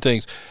to learn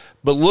things.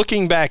 But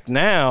looking back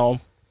now,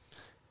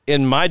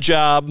 in my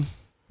job,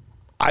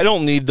 I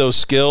don't need those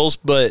skills,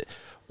 but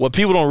what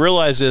people don't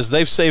realize is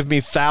they've saved me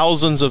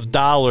thousands of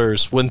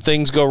dollars when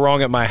things go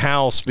wrong at my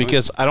house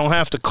because I don't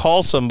have to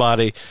call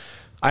somebody.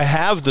 I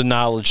have the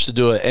knowledge to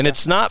do it. And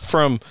it's not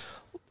from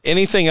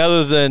anything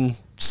other than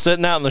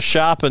sitting out in the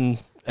shop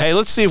and, hey,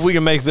 let's see if we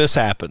can make this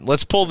happen.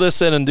 Let's pull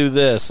this in and do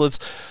this.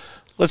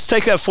 Let's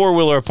take that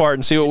four-wheeler apart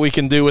and see what we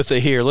can do with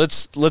it here.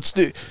 Let's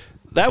do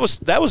that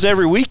was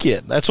every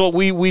weekend. That's what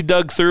we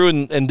dug through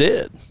and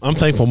did. I'm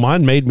thankful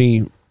mine made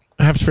me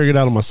have to figure it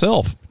out on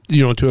myself,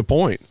 to a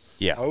point.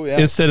 Yeah. Oh, yeah.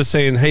 Instead of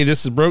saying, hey,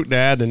 this is broke,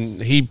 Dad,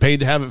 and he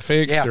paid to have it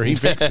fixed or he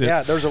fixed it.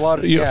 Yeah, there's a lot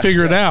of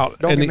figure it out.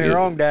 Don't get me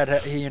wrong, Dad,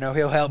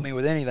 he'll help me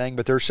with anything,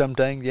 but there's some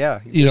things,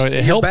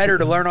 it helps. better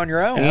to learn on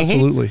your own.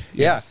 Absolutely.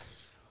 Yeah.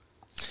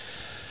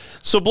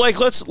 So Blake,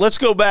 let's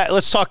go back.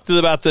 Let's talk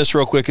about this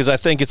real quick because I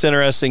think it's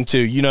interesting too.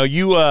 You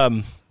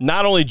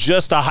not only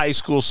just a high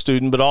school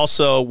student, but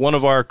also one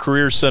of our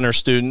career center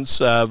students,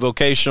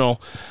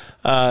 vocational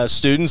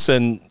students,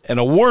 and an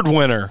award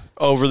winner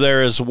over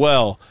there as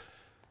well.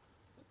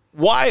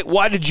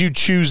 Why did you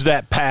choose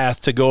that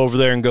path to go over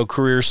there and go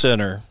career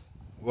center?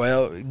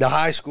 Well, the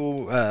high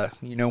school,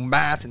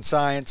 math and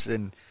science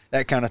and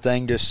that kind of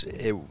thing.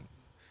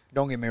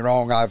 Don't get me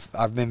wrong.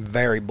 I've been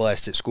very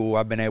blessed at school.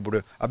 I've been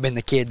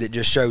the kid that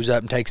just shows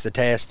up and takes the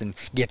test and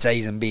gets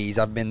A's and B's.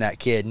 I've been that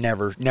kid.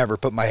 Never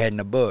put my head in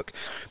a book.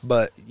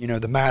 But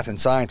the math and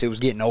science, it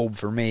was getting old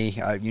for me.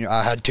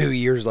 I had 2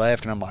 years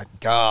left, and I'm like,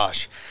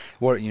 gosh,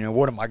 what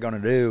am I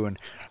going to do? And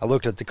I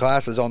looked at the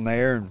classes on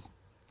there, and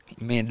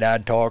me and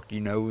Dad talked,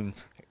 and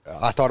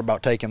I thought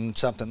about taking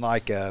something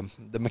like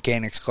the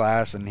mechanics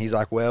class, and he's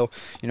like, well,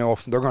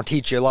 they're going to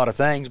teach you a lot of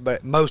things,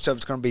 but most of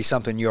it's going to be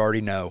something you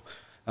already know.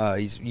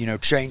 He's,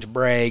 change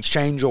brakes,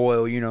 change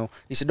oil,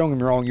 He said, don't get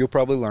me wrong, you'll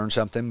probably learn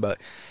something, but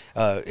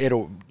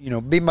it'll,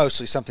 be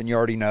mostly something you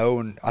already know.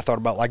 And I thought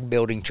about like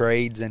building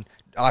trades, and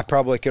I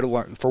probably could have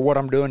learned, for what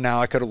I'm doing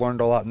now, I could have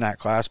learned a lot in that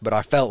class, but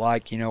I felt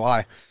like,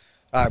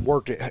 I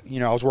worked at,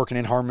 I was working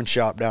in Harmon's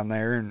shop down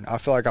there, and I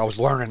feel like I was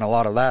learning a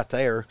lot of that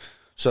there.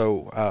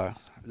 So,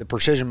 the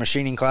precision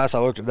machining class, I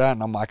looked at that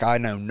and I'm like, I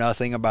know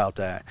nothing about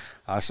that.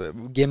 I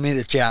said, give me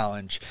the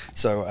challenge.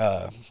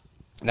 So,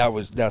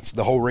 that's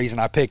the whole reason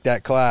I picked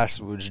that class,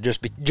 was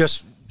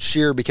just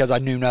sheer because I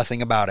knew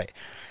nothing about it.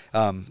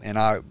 And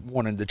I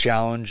wanted the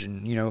challenge,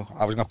 and,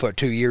 I was going to put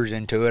 2 years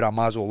into it. I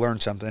might as well learn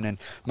something. And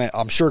man,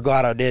 I'm sure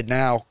glad I did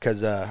now,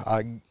 because,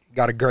 I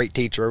got a great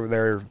teacher over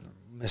there,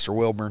 Mr.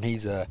 Wilburn.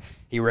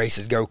 He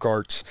races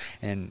go-karts,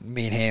 and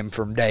me and him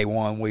from day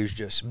one, we was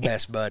just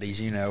best buddies,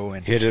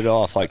 and hit it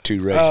off like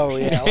two racers. Oh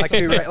yeah, like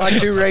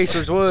two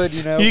racers would,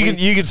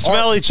 You could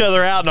smell each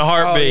other out in a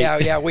heartbeat. Oh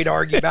yeah, we'd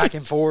argue back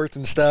and forth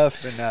and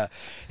stuff, and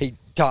he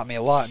taught me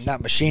a lot. And that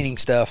machining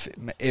stuff,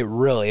 it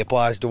really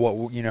applies to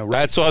what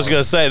That's what I was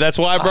going to say. That's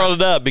why I brought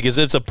it up, because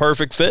it's a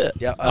perfect fit.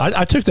 Yeah,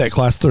 I took that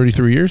class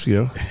 33 years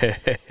ago.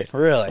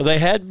 Really? Well, they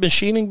had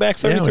machining back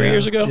 33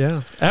 years ago.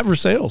 Yeah, at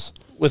Versailles.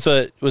 Was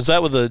that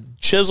with a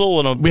chisel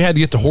and a? We had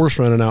to get the horse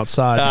running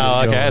outside.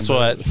 Oh, okay, that's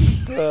what.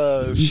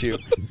 Oh shoot!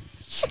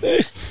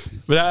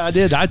 But I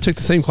did. I took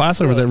the same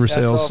class over there at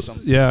Versailles. That's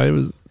awesome. Yeah, it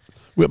was.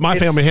 My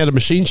family had a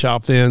machine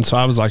shop then, so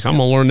I was like, I'm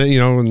gonna learn it,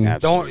 And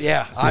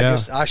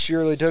I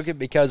surely took it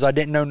because I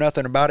didn't know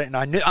nothing about it, and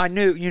I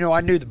knew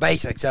the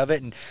basics of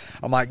it, and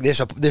I'm like,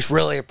 this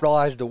really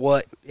applies to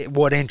what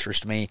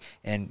interests me,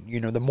 and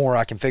the more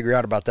I can figure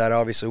out about that,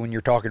 obviously, when you're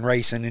talking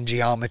racing and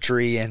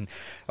geometry and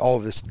all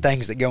of the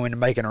things that go into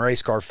making a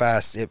race car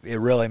fast, it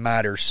really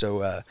matters.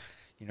 So,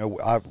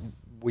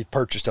 we've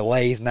purchased a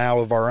lathe now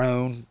of our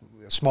own,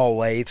 a small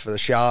lathe for the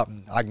shop,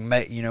 and I can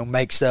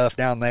make stuff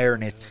down there,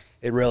 and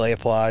it really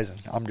applies, and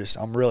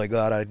I'm really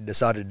glad I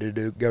decided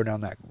to go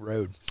down that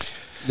road.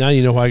 Now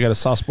you know why I got a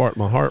soft spot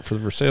in my heart for the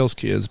Versailles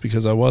kids,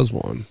 because I was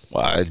one.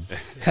 Well,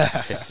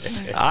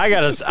 I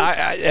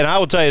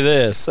will tell you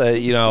this,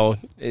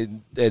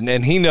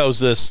 and he knows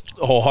this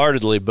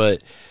wholeheartedly,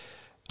 but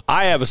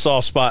I have a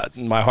soft spot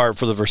in my heart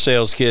for the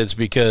Versailles kids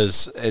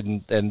because,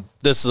 and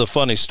this is a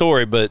funny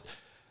story, but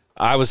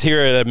I was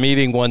here at a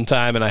meeting one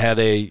time, and I had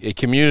a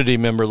community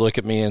member look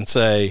at me and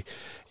say,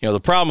 the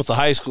problem with the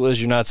high school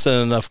is you're not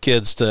sending enough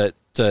kids to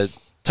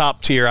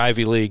top-tier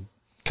Ivy League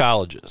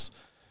colleges.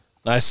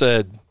 And I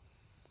said,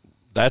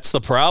 that's the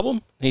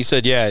problem? He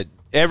said, yeah,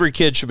 every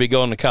kid should be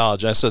going to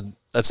college. I said,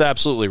 that's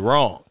absolutely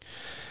wrong.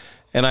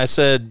 And I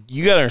said,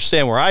 you got to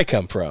understand where I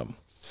come from.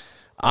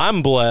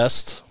 I'm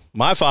blessed.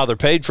 My father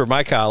paid for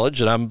my college,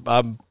 and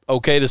I'm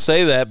okay to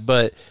say that,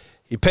 but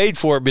he paid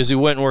for it because he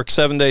went and worked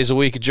 7 days a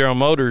week at General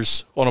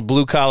Motors on a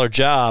blue-collar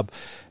job,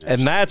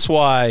 and that's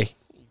why –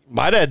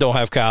 my dad don't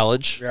have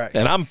college, right,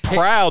 and I'm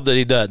proud that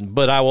he doesn't.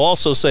 But I will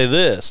also say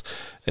this,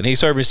 and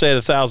he's heard me say it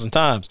 1,000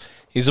 times,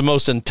 he's the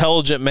most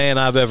intelligent man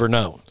I've ever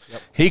known.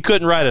 Yep. He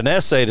couldn't write an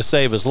essay to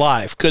save his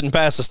life, couldn't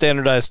pass a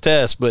standardized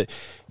test, but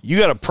you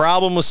got a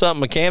problem with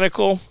something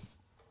mechanical,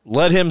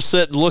 let him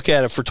sit and look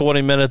at it for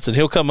 20 minutes, and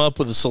he'll come up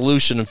with a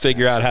solution and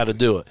figure out how to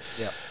do it.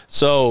 Yep.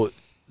 So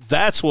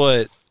that's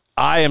what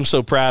I am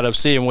so proud of,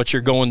 seeing what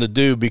you're going to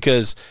do,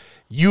 because –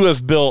 you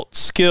have built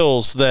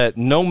skills that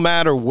no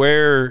matter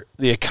where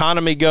the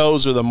economy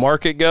goes or the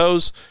market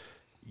goes,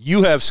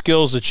 you have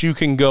skills that you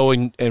can go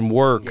and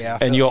work,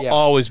 and you'll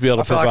always be able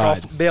to provide.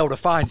 Like I'll be able to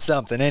find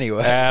something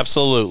anyway.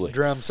 Absolutely.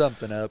 Drum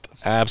something up.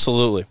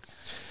 Absolutely.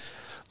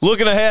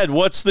 Looking ahead,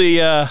 what's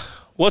the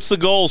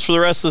goals for the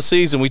rest of the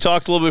season? We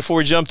talked a little bit before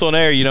we jumped on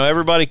air.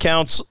 Everybody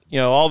counts,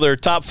 all their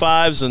top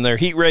fives and their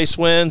heat race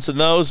wins and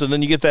those, and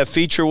then you get that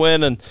feature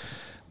win, and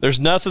there's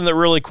nothing that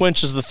really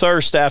quenches the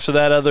thirst after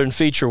that other than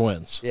feature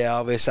wins. Yeah,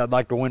 obviously I'd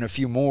like to win a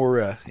few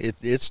more.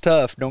 It's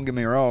tough, don't get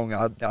me wrong.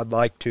 I'd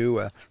like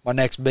to. My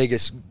next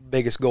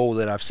biggest goal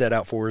that I've set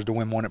out for is to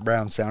win one at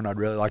Brownstown. I'd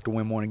really like to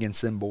win one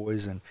against them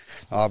boys, and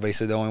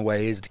obviously the only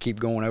way is to keep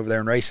going over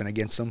there and racing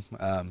against them.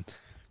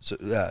 So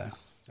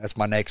that's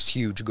my next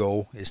huge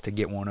goal, is to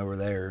get one over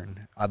there,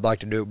 and I'd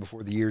like to do it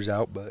before the year's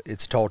out, but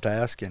it's a tall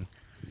task, and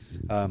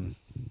I'm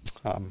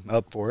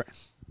up for it.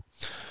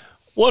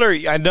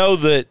 I know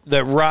that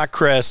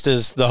Rockcrest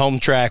is the home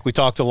track. We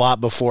talked a lot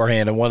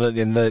beforehand, and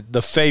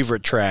the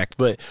favorite track.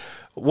 But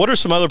what are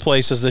some other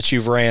places that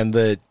you've ran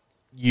that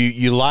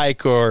you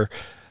like, or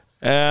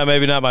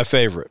maybe not my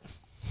favorite?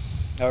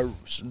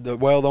 The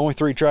only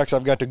three tracks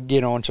I've got to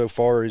get on so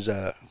far is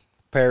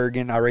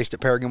Paragon. I raced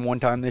at Paragon one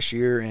time this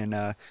year, and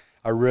I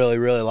really,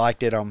 really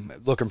liked it. I'm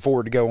looking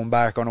forward to going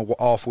back on an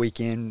off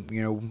weekend.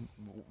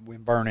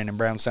 When Vernon and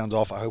Brownstown's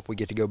off, I hope we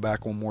get to go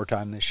back one more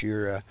time this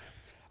year.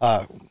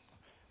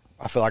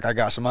 I feel like I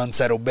got some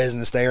unsettled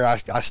business there. I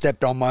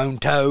stepped on my own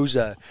toes.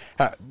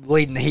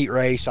 Leading the heat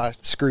race, I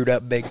screwed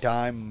up big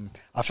time.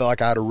 I feel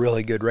like I had a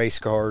really good race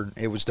car.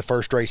 It was the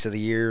first race of the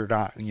year.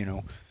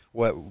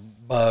 What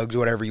bugs,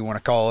 whatever you want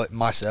to call it.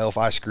 Myself,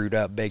 I screwed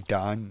up big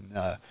time.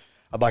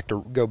 I'd like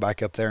to go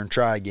back up there and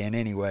try again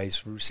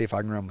anyways, see if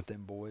I can run with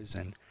them boys.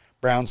 And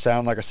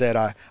Brownstown, like I said,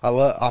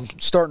 I'm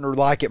starting to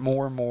like it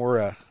more and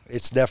more.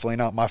 it's definitely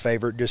not my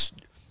favorite. Just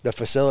the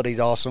facility's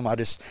awesome. I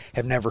just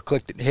have never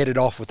hit it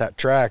off with that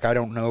track. I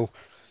don't know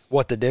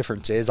what the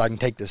difference is. I can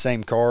take the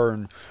same car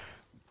and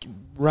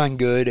run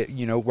good,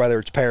 you know, whether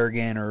it's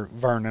Paragon or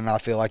Vernon. I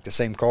feel like the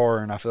same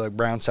car, and I feel like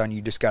Brownstown,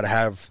 you just got to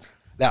have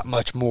that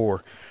much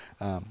more.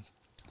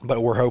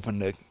 But we're hoping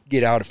to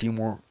get out a few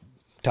more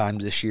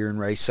times this year and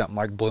race something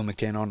like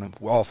Bloomington on the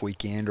off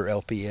weekend, or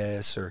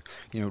LPS, or,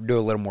 you know, do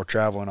a little more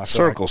travel. And I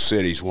feel Circle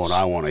City's one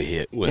I want to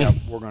hit with. Yeah,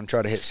 we're going to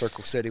try to hit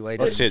Circle City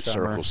later. Let's in hit the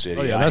summer. Circle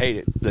City. Oh, yeah, I hate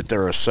it that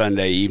they're a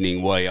Sunday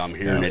evening way. I'm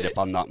hearing it, if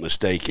I'm not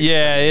mistaken.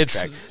 Yeah,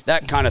 it's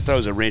that kind of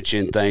throws a wrench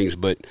in things.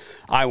 But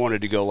I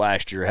wanted to go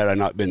last year. Had I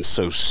not been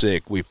so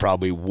sick, we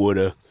probably would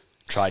have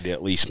tried to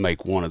at least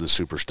make one of the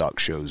super stock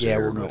shows. Yeah,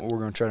 there, we're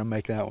going to try to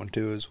make that one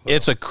too as well.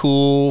 it's a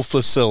cool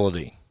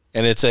facility,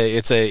 and it's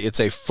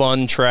a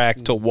fun track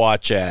to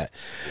watch at.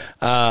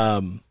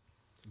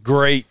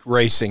 Great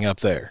racing up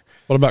there.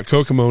 What about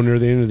Kokomo near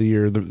the end of the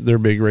year? Their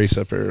big race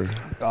up there.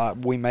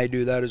 We may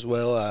do that as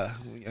well.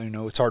 You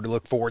know, it's hard to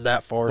look forward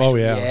that far. Oh, so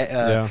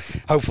yeah.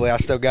 Hopefully I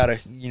still got to,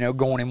 you know,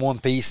 going in one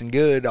piece and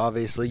good.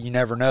 Obviously, you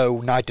never know.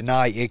 Night to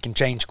night, it can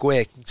change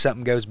quick.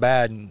 Something goes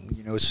bad, and,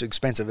 you know, as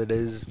expensive it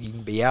is, you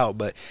can be out.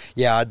 But,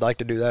 yeah, I'd like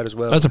to do that as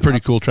well. That's a pretty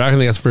cool track. I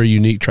think that's a very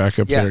unique track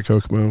up Yeah. there at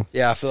Kokomo.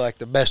 Yeah, I feel like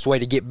the best way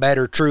to get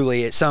better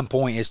truly at some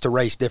point is to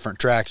race different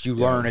tracks. You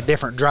learn a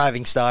different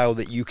driving style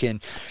that you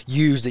can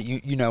use, that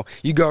you know,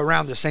 you go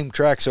around the same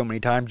track so many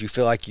times, you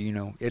feel like, you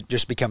know, it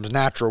just becomes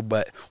natural.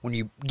 But when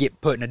you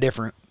get put in a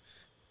different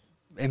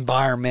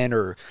environment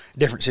or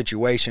different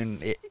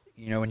situation,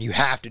 you know, and you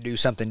have to do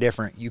something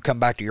different, you come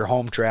back to your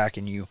home track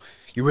and you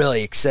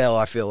really excel,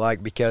 I feel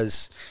like,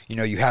 because, you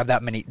know, you have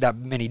that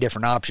many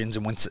different options,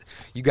 and once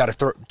you got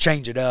to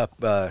change it up,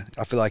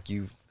 I feel like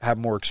you have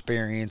more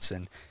experience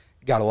and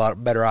got a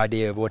lot better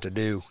idea of what to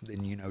do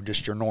than, you know,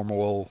 just your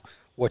normal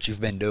what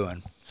you've been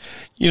doing.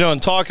 You know,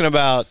 and talking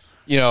about,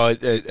 you know,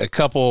 a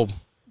couple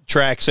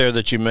tracks there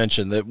that you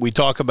mentioned, that we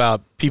talk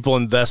about people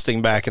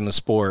investing back in the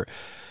sport.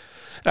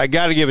 I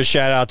got to give a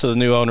shout out to the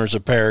new owners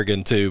of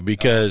Paragon too,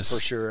 because for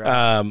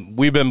sure.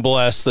 We've been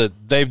blessed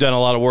that they've done a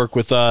lot of work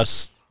with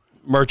us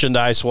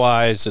merchandise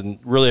wise, and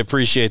really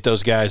appreciate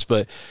those guys.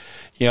 But,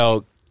 you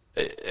know,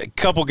 a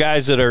couple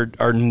guys that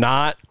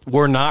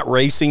were not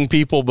racing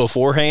people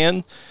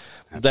beforehand,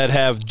 that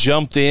have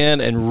jumped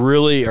in and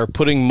really are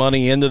putting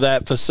money into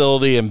that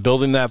facility and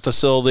building that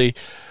facility.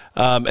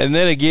 And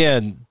then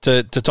again,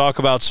 to talk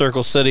about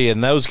Circle City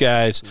and those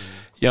guys,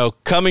 you know,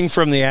 coming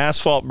from the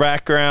asphalt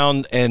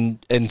background and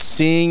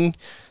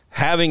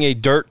having a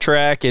dirt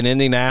track in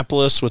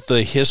Indianapolis with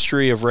the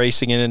history of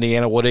racing in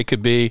Indiana, what it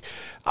could be,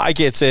 I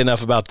can't say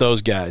enough about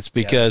those guys,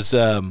 because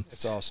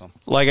it's awesome.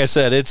 Like I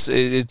said,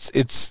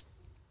 it's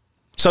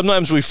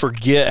sometimes we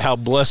forget how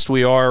blessed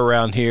we are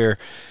around here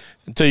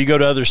until you go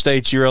to other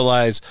states. You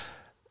realize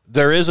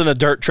there isn't a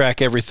dirt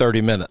track every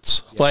 30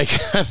 minutes. Yeah. Like,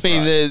 I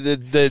mean,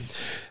 right.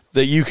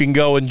 that you can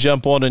go and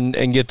jump on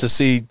and get to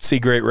see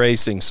great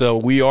racing. So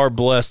we are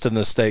blessed in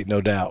this state,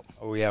 no doubt.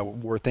 Oh, yeah,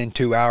 we're within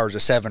 2 hours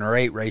of 7 or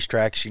 8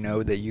 racetracks, you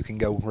know, that you can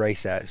go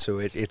race at. So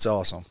it's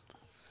awesome.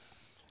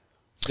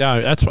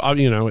 Yeah, that's,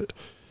 you know,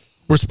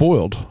 we're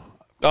spoiled.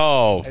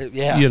 Oh,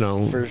 yeah, you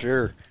know, for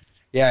sure.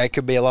 Yeah, it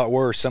could be a lot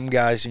worse. Some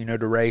guys, you know,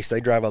 to race, they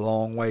drive a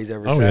long ways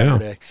every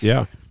Saturday.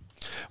 Yeah.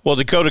 Well,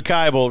 Dakota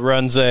Keibel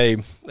runs a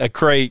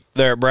crate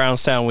there at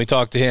Brownstown. We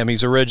talked to him.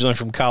 He's originally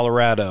from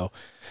Colorado.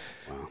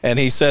 And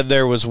he said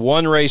there was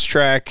one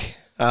racetrack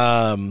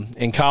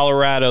in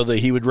Colorado that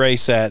he would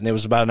race at, and it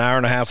was about an hour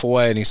and a half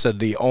away. And he said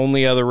the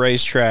only other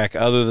racetrack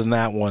other than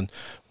that one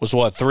was,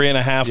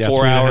 3.5,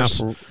 4 hours?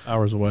 3.5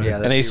 hours away.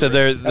 Yeah, and he said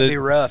that'd be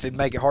rough. It'd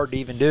make it hard to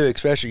even do,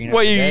 especially, you know,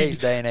 today's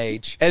day and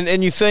age.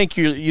 And you think,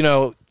 you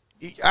know,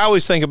 I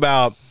always think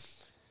about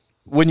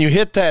when you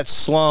hit that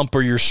slump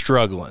or you're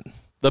struggling,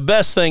 the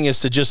best thing is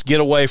to just get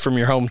away from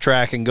your home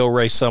track and go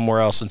race somewhere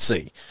else and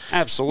see.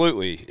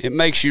 Absolutely. It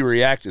makes you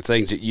react to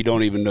things that you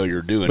don't even know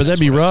you're doing. But that'd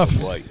be rough.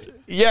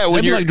 Yeah, when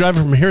that'd be like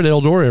driving from here to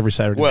Eldora every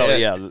Saturday.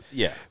 Well,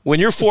 yeah. When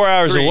you're 4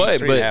 hours away,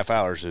 3.5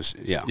 hours is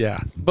yeah.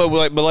 But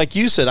like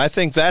you said, I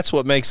think that's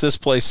what makes this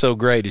place so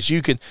great. Is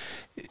you can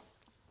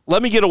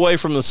let me get away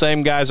from the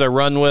same guys I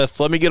run with.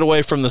 Let me get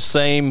away from the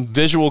same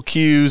visual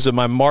cues and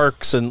my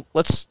marks, and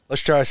let's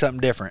try something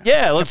different.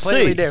 Yeah, let's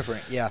completely see.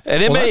 different. Yeah,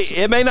 and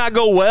it may not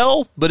go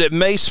well, but it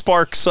may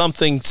spark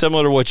something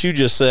similar to what you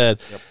just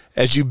said. Yep.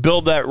 As you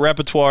build that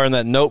repertoire in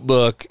that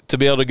notebook to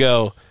be able to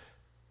go,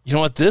 you know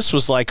what, this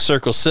was like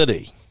Circle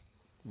City.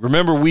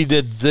 Remember, we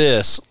did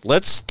this.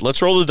 Let's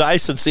roll the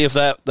dice and see if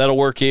that'll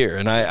work here.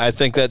 And I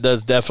think that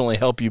does definitely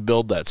help you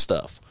build that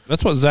stuff.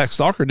 That's what Zach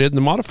Stalker did in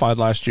the modified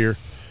last year.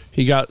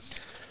 He got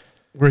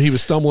where he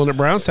was stumbling at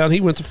Brownstown. He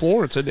went to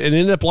Florence and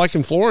ended up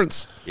liking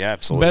Florence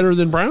better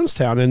than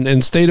Brownstown,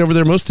 and stayed over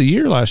there most of the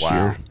year last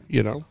year.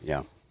 You know,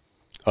 yeah.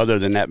 Other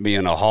than that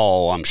being a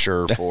haul, I'm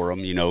sure for him.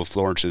 You know,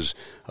 Florence is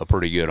a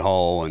pretty good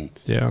haul, and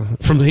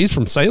he's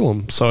from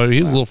Salem, so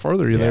he's a little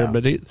further there.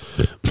 But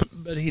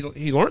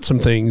he learned some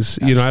things,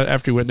 you know,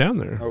 after he went down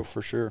there. Oh,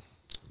 for sure.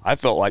 I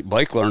felt like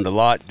Blake learned a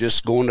lot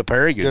just going to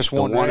Paragon. Just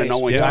one and race.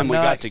 only time we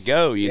got to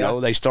go. You know,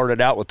 they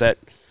started out with that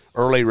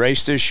early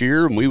race this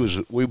year, and we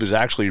was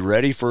actually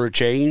ready for a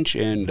change,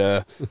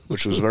 and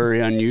which was very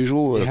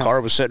unusual. The car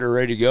was sitting there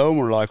ready to go, and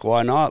we're like,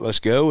 why not? Let's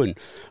go. And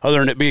other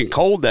than it being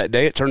cold that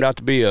day, it turned out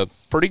to be a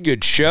pretty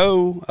good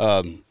show.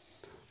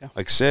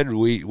 Like I said,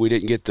 we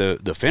didn't get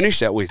the finish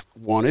that we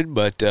wanted,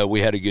 but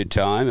we had a good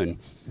time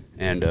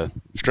and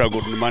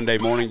struggled in the Monday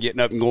morning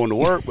getting up and going to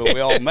work, but we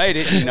all made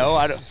it. You know,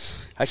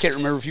 I can't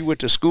remember if you went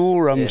to school,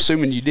 or I'm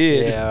assuming you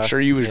did. Yeah. I'm sure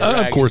you was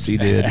dragging. Of course he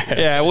did.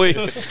 Yeah, we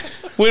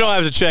don't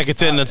have to check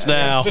attendance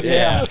now.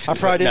 Yeah, I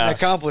probably didn't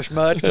accomplish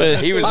much, but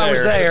he was I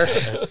was there.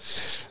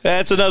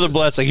 That's another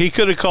blessing. He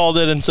could have called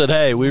in and said,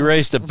 hey, we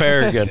raced at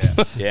Paragon.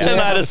 And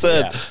I'd have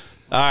said,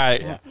 all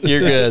right, you're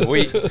good.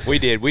 We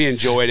did. We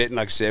enjoyed it. And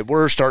like I said,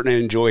 we're starting to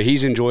enjoy.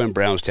 He's enjoying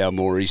Brownstown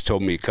more. He's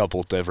told me a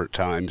couple different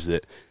times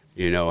that,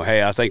 you know,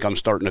 hey, I think I'm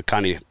starting to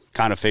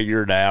kind of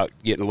figure it out,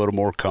 getting a little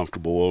more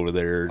comfortable over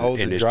there. Oh,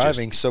 the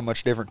driving's so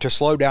much different. To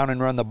slow down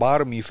and run the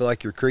bottom, you feel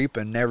like you're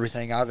creeping.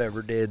 Everything I've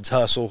ever did is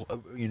hustle,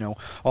 you know,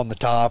 on the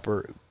top,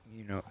 or,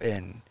 you know,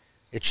 and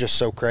it's just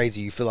so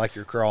crazy. You feel like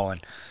you're crawling.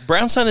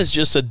 Brownstown is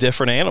just a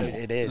different animal.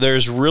 It is.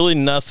 There's really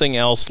nothing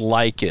else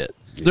like it.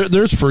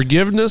 There's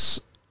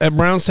forgiveness at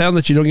Brownstown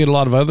that you don't get a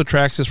lot of other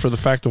tracks, is for the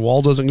fact the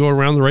wall doesn't go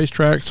around the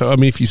racetrack. So, I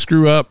mean, if you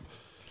screw up,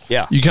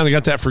 you kind of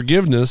got that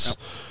forgiveness.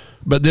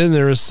 But then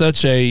there is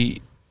such a,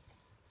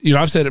 you know,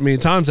 I've said it many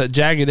times, that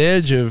jagged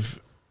edge of,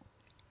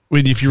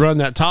 if you run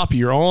that top,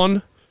 you're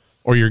on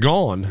or you're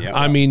gone. Yeah.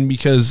 I mean,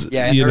 because,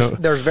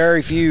 there's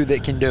very few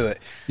that can do it.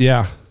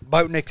 Yeah.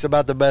 Boatnick's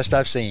about the best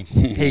I've seen.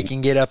 He can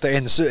get up there,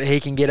 and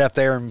he can get up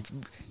there and,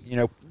 you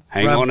know,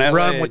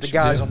 run with the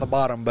guys on the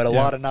bottom. But a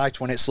lot of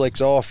nights when it slicks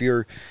off,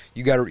 you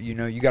got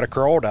to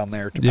crawl down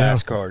there to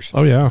pass cars.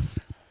 Oh yeah.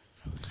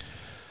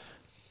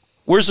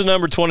 Where's the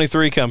number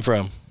 23 come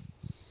from?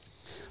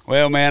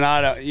 Well, man,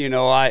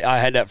 I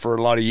had that for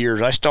a lot of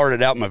years. I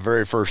started out my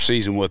very first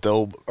season with the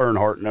old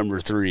Earnhardt number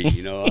 3.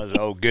 You know, I was an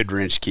old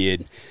Goodwrench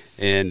kid,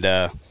 and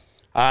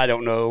I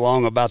don't know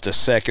long about the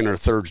second or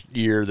third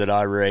year that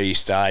I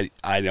raced. I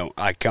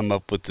come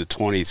up with the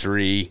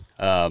 23.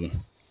 I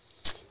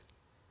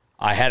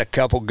had a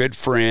couple good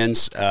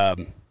friends,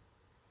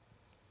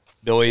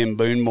 Billy and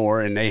Boone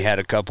Moore, and they had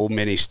a couple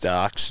mini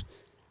stocks.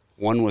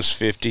 One was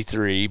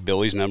 53.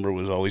 Billy's number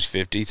was always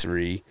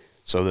 53.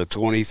 So the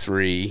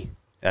 23.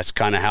 That's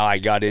kind of how I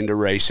got into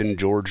racing.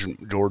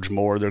 George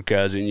Moore, their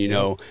cousin, you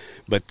know,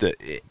 but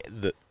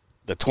the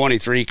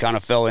 23 kind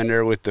of fell in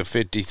there with the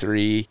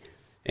 53,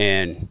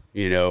 and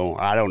you know,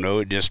 I don't know,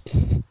 it just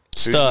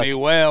suited me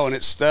well, and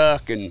it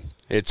stuck, and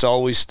it's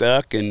always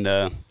stuck, and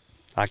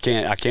I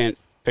can't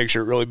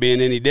picture it really being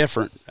any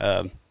different.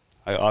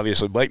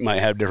 Obviously, Blake might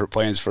have different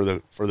plans for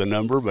the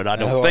number, but I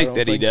don't think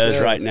he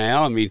does right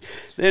now. I mean,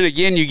 then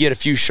again, you get a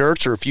few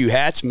shirts or a few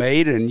hats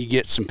made, and you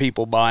get some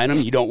people buying them.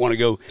 You don't want to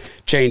go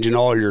changing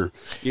all your,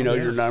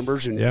 your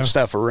numbers and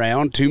stuff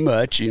around too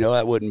much. You know,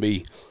 that wouldn't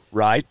be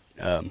right.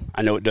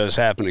 I know it does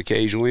happen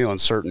occasionally on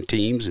certain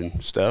teams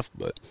and stuff,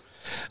 but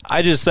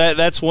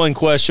that's one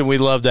question we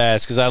love to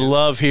ask, because I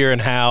love hearing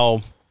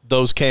how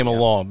those came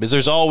along,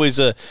 because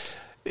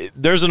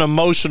there's an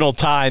emotional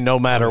tie no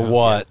matter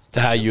what to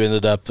how you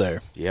ended up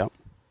there. Yeah.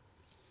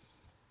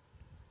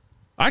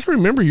 I can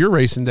remember your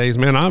racing days,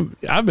 man.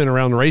 I've been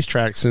around the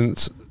racetrack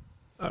since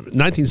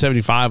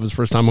 1975 was the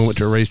first time I went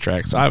to a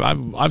racetrack. So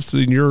I've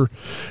seen your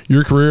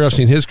career. I've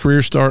seen his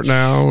career start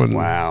now. And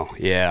wow.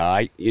 Yeah.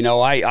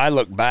 I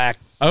look back.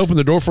 I opened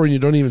the door for you and you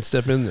don't even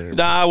step in there.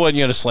 No, I wasn't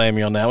going to slam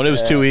you on that one. It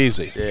was too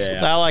easy.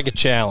 Yeah. I like a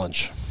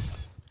challenge.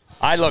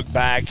 I look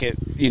back at,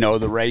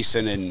 the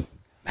racing and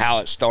how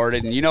it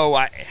started, and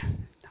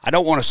I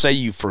don't want to say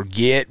you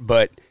forget,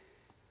 but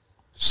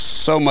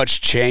so much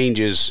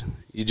changes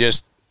you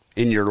just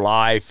in your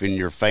life and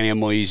your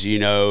families,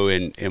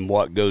 and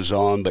what goes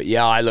on. But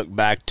yeah, I look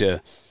back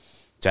to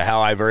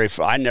how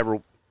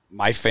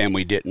my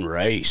family didn't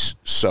race,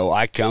 so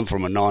I come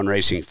from a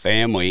non-racing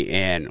family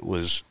and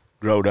was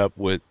growed up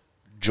with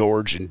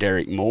George and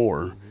Derek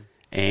Moore,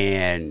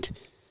 and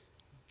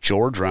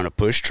George ran a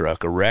push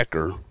truck, a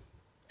wrecker,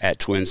 at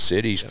Twin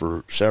Cities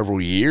for several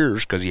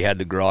years because he had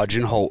the garage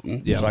in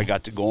Holton. So I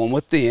got to go in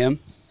with them,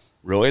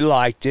 really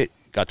liked it.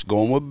 Got to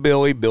go in with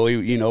Billy.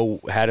 Billy,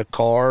 had a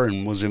car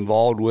and was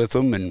involved with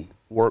them and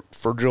worked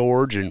for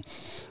George, and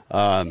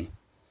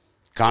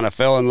kind of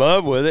fell in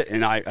love with it.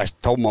 And I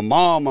told my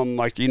mom, I'm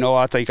like,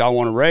 I think I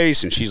want to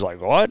race. And she's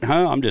like, what?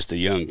 Huh? I'm just a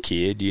young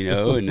kid,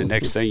 And the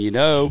next thing you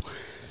know,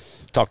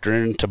 talked her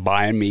into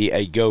buying me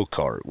a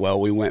go-kart.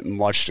 Well, we went and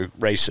watched a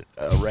race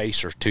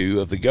or two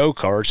of the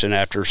go-karts, and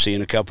after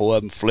seeing a couple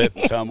of them flip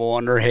and tumble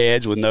on their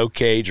heads with no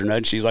cage or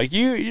nothing, she's like,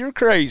 you're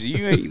crazy.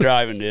 You ain't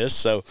driving this.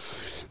 So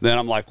then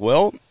I'm like,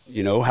 well,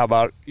 how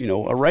about,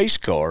 a race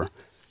car?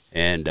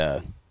 And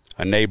a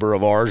neighbor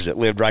of ours that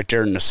lived right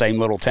there in the same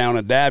little town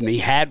of Dabney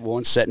had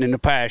one sitting in the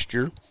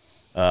pasture,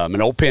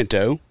 an old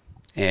Pinto,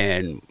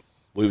 and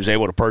we was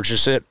able to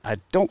purchase it. I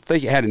don't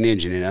think it had an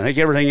engine in it. I think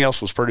everything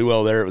else was pretty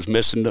well there. It was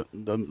missing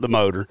the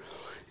motor.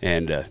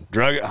 And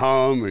drug it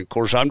home. And, of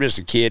course, I'm just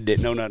a kid,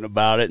 didn't know nothing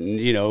about it. And,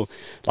 you know,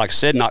 like I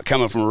said, not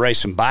coming from a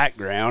racing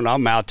background,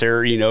 I'm out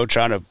there, you know,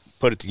 trying to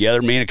put it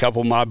together. Me and a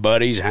couple of my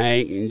buddies,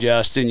 Hank and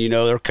Justin, you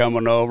know, they're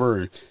coming over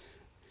and,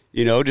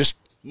 you know, just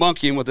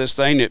monkeying with this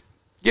thing that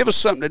give us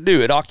something to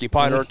do. It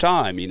occupied our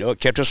time. You know, it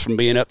kept us from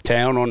being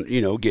uptown on,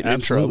 you know, getting in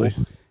trouble.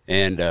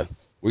 And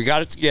we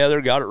got it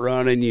together, got it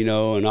running, you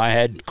know, and I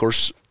had, of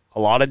course,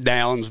 a lot of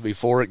downs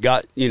before it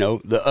got, you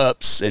know, the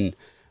ups. And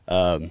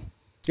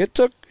it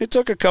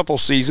took a couple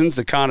seasons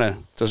to kind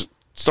of to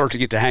start to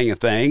get the hang of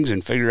things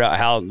and figure out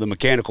how the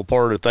mechanical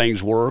part of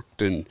things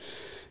worked. And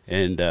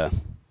then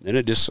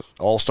it just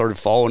all started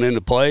falling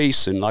into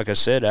place. And like I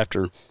said,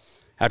 after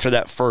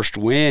that first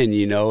win,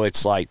 you know,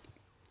 it's like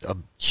a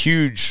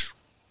huge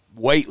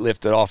weight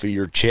lifted off of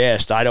your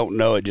chest. I don't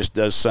know. It just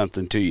does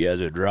something to you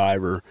as a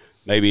driver.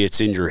 Maybe it's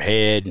in your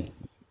head,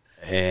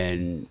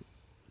 and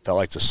felt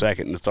like the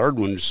second and the third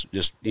ones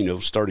just, you know,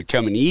 started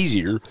coming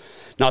easier.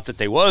 Not that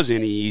they was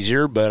any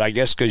easier, but I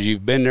guess because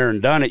you've been there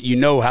and done it, you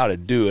know how to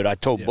do it. I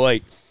told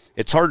Blake,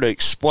 it's hard to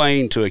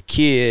explain to a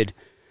kid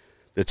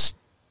that's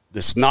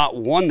not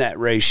won that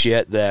race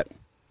yet that,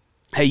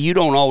 hey, you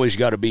don't always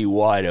got to be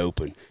wide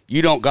open.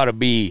 You don't got to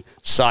be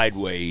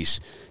sideways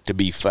to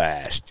be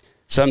fast.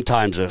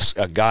 Sometimes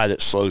a guy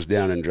that slows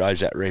down and drives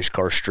that race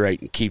car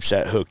straight and keeps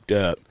that hooked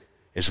up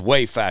is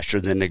way faster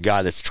than the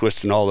guy that's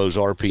twisting all those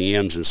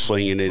RPMs and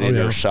slinging it in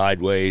there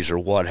sideways or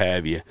what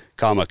have you,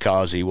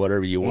 kamikaze,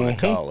 whatever you want to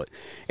call it.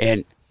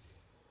 And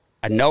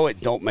I know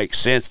it don't make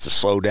sense to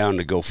slow down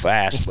to go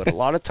fast, but a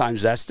lot of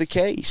times that's the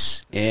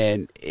case.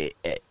 And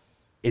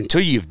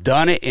until you've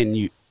done it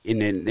and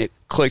then it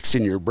clicks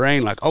in your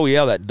brain like, oh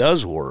yeah, that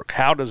does work.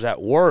 How does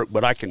that work?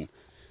 But I can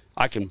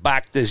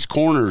back these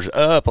corners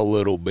up a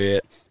little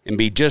bit and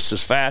be just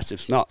as fast,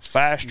 if not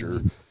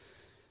faster.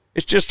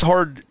 It's just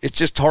hard. It's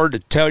just hard to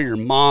tell your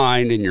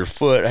mind and your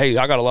foot, hey,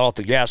 I got to let off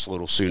the gas a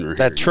little sooner.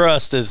 That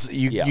trust is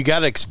you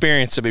got to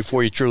experience it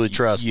before you truly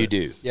trust it. You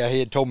do. Yeah, he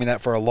had told me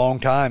that for a long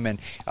time, and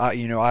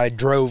you know, I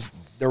drove.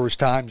 There was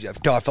times I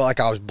felt like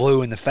I was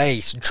blue in the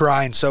face,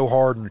 trying so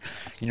hard, and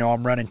you know,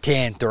 I'm running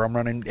 10th or I'm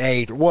running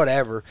 8th or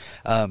whatever.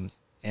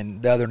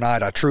 And the other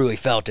night, I truly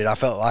felt it. I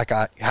felt like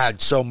I had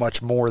so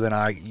much more than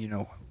I, you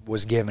know,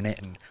 was giving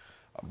it, and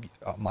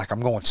I'm like,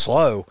 I'm going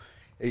slow.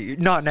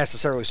 Not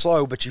necessarily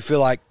slow, but you feel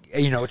like,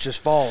 you know, it's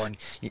just falling.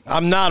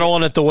 I'm not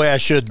on it the way I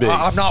should be.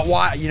 I'm not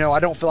why, you know,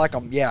 I don't feel like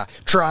I'm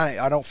trying.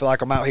 I don't feel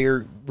like I'm out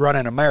here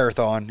running a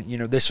marathon. You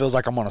know, this feels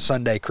like I'm on a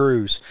Sunday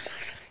cruise.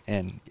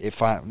 And it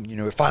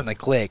finally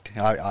clicked.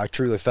 I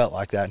truly felt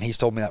like that. And he's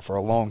told me that for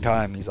a long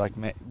time. He's like,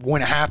 man,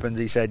 when it happens,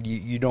 he said,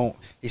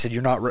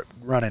 you're not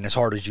running as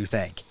hard as you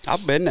think.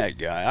 I've been that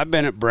guy. I've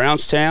been at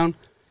Brownstown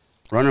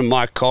running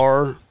my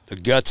car, the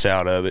guts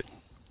out of it,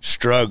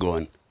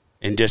 struggling.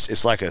 And just,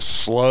 it's like a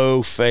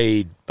slow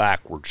fade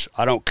backwards.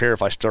 I don't care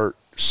if I start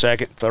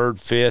second, third,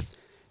 fifth.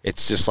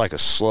 It's just like a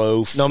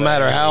slow fade. No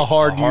matter how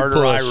hard you push. The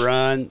harder I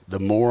run, the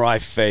more I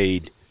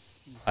fade.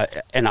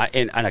 And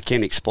I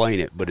can't explain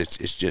it, but it's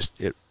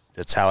just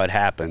that's how it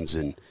happens.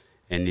 And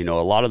you know,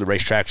 a lot of the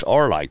racetracks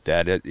are like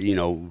that. You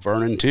know,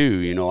 Vernon too.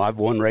 You know, I've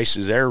won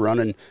races there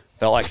running,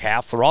 felt like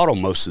half throttle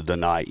most of the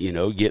night. You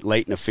know, get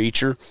late in a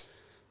feature,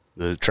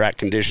 the track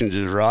conditions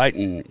is right,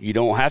 and you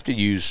don't have to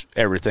use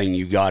everything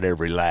you got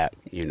every lap.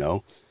 You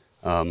know,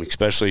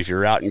 especially if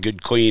you're out in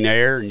good clean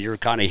air and you're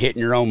kind of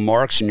hitting your own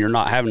marks and you're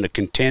not having to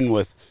contend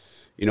with,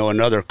 you know,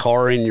 another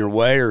car in your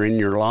way or in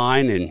your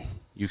line, and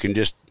you can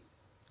just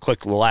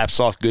click the laps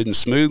off good and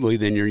smoothly,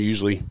 then you're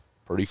usually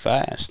pretty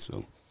fast.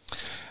 So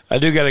I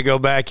do got to go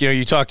back. You know,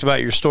 you talked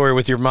about your story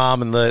with your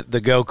mom and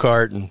the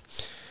go-kart, and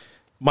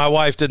my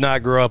wife did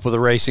not grow up with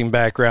a racing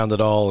background at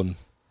all, and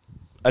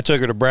I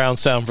took her to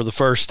Brownstown for the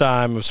first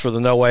time. It was for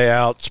the No Way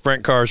Out.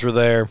 Sprint cars were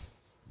there.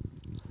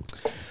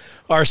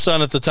 Our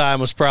son at the time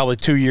was probably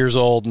 2 years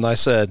old, and I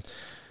said,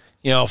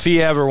 you know, if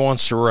he ever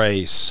wants to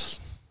race,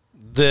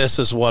 this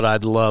is what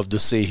I'd love to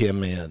see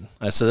him in.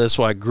 I said, that's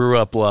what I grew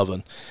up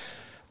loving.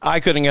 I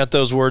couldn't get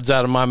those words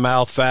out of my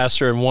mouth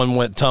faster, and one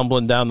went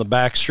tumbling down the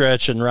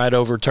backstretch and right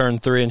over turn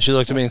 3, and she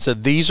looked at me and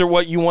said, these are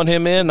what you want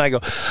him in? And I go,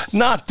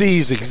 not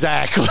these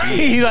exactly.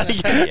 You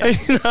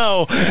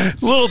know, a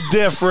little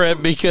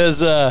different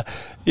because,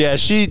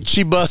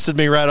 she busted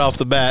me right off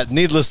the bat.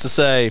 Needless to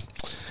say,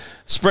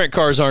 sprint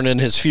cars aren't in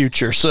his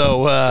future,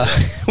 so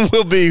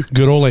we'll be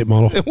good old late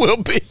model.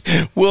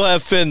 We'll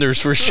have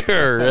fenders for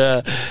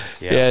sure.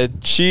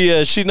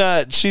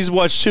 She's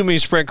watched too many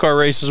sprint car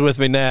races with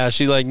me now.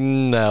 She's like,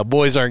 no,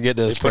 boys aren't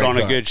getting in a sprint car.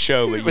 Put on a good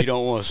show, but you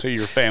don't want to see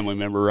your family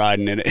member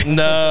riding in it.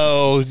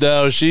 No,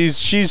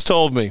 she's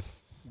told me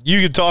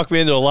you can talk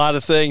me into a lot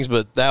of things,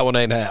 but that one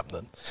ain't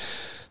happening.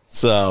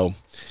 So,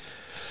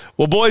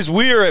 well, boys,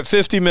 we are at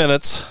 50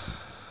 minutes.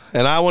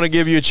 And I want to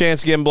give you a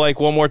chance again, Blake,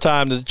 one more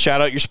time to shout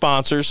out your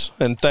sponsors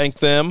and thank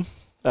them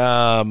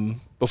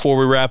before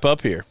we wrap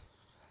up here.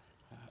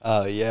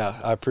 I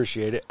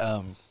appreciate it.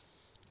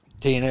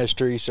 T&S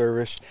Tree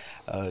Service,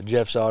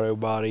 Jeff's Auto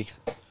Body,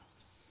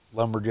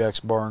 Lumberjacks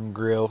Bar and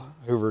Grill,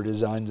 Hoover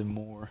Designs and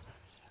More,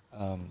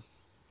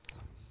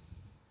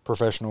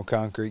 Professional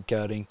Concrete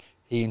Cutting,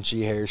 He and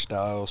She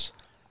Hairstyles,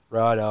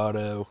 Ride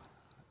Auto,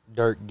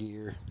 Dirt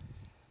Gear,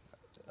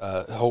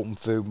 Holton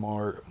Food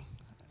Mart,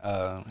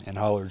 and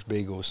Holler's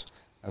Beagles.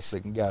 That's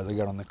the guys I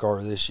got on the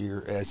car this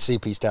year. At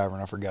CP's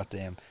Tavern, I forgot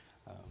them.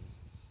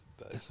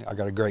 But I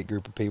got a great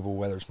group of people,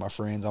 whether it's my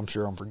friends. I'm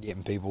sure I'm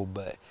forgetting people,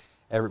 but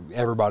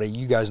everybody,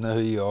 you guys know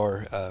who you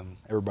are.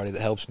 Everybody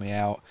that helps me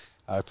out,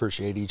 I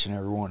appreciate each and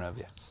every one of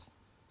you.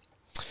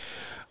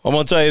 I'm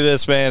going to tell you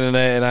this, man,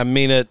 and I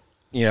mean it.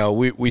 You know,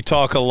 we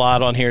talk a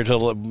lot on here.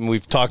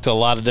 We've talked to a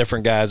lot of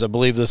different guys. I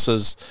believe this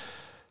is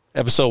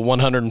episode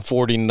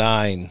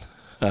 149,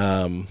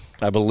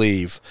 I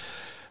believe.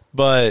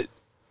 But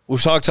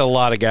we've talked to a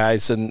lot of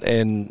guys,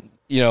 and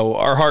you know,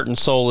 our heart and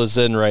soul is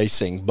in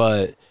racing.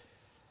 But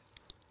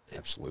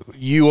absolutely,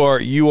 you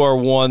are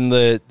one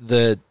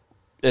that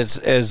is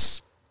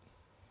as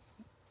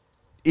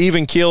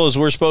even keel as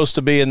we're supposed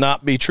to be and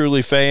not be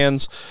truly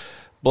fans.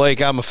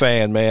 Blake, I'm a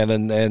fan, man,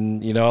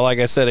 and you know, like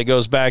I said, it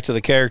goes back to the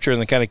character and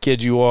the kind of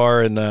kid you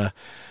are, and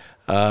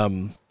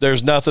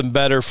there's nothing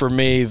better for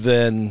me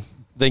than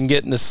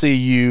getting to see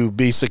you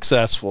be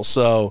successful.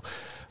 So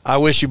I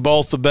wish you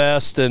both the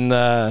best, and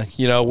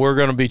you know, we're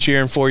going to be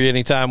cheering for you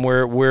anytime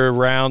we're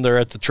around or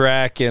at the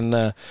track,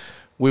 and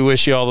we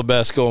wish you all the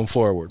best going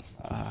forward.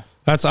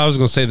 I was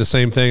going to say the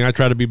same thing. I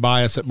try to be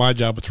biased at my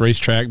job with the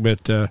racetrack,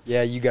 but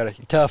yeah, you got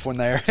a tough one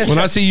there. when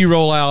I see you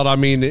roll out, I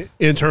mean,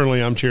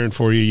 internally, I'm cheering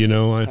for you. You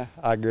know,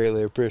 I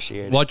greatly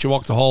appreciate it. Watch you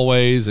walk the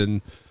hallways,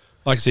 and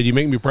like I said, you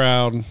make me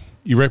proud.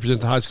 You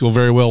represent the high school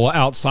very well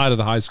outside of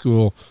the high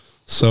school.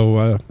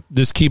 So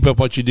just keep up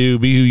what you do,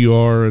 be who you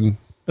are, and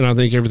I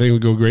think everything will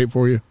go great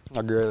for you.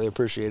 I greatly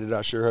appreciate it.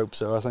 I sure hope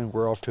so. I think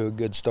we're off to a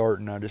good start,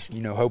 and I just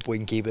hope we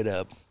can keep it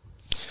up.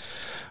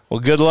 Well,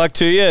 good luck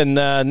to you. And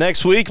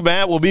next week,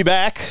 Matt, we'll be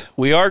back.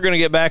 We are going to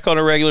get back on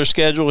a regular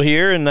schedule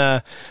here,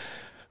 and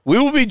we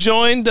will be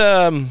joined.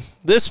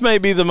 This may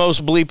be the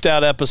most bleeped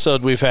out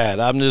episode we've had.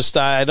 I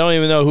don't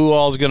even know who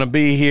all is going to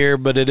be here,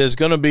 but it is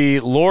going to be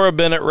Laura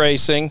Bennett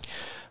Racing,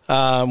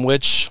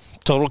 which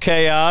total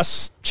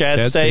chaos.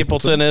 Chad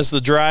Stapleton is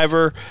the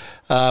driver.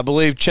 I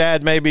believe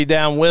Chad may be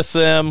down with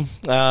them.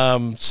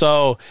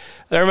 So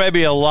there may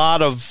be a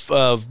lot of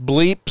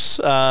bleeps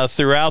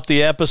throughout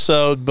the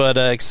episode, but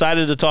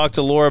excited to talk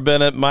to Laura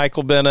Bennett,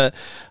 Michael Bennett,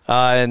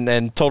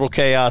 and Total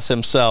Chaos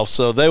himself.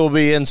 So they will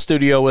be in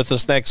studio with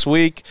us next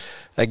week.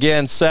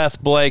 Again,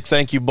 Seth, Blake,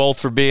 thank you both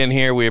for being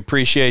here. We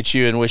appreciate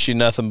you and wish you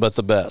nothing but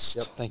the best.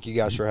 Yep. Thank you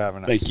guys for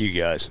having us. Thank you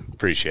guys.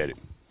 Appreciate it.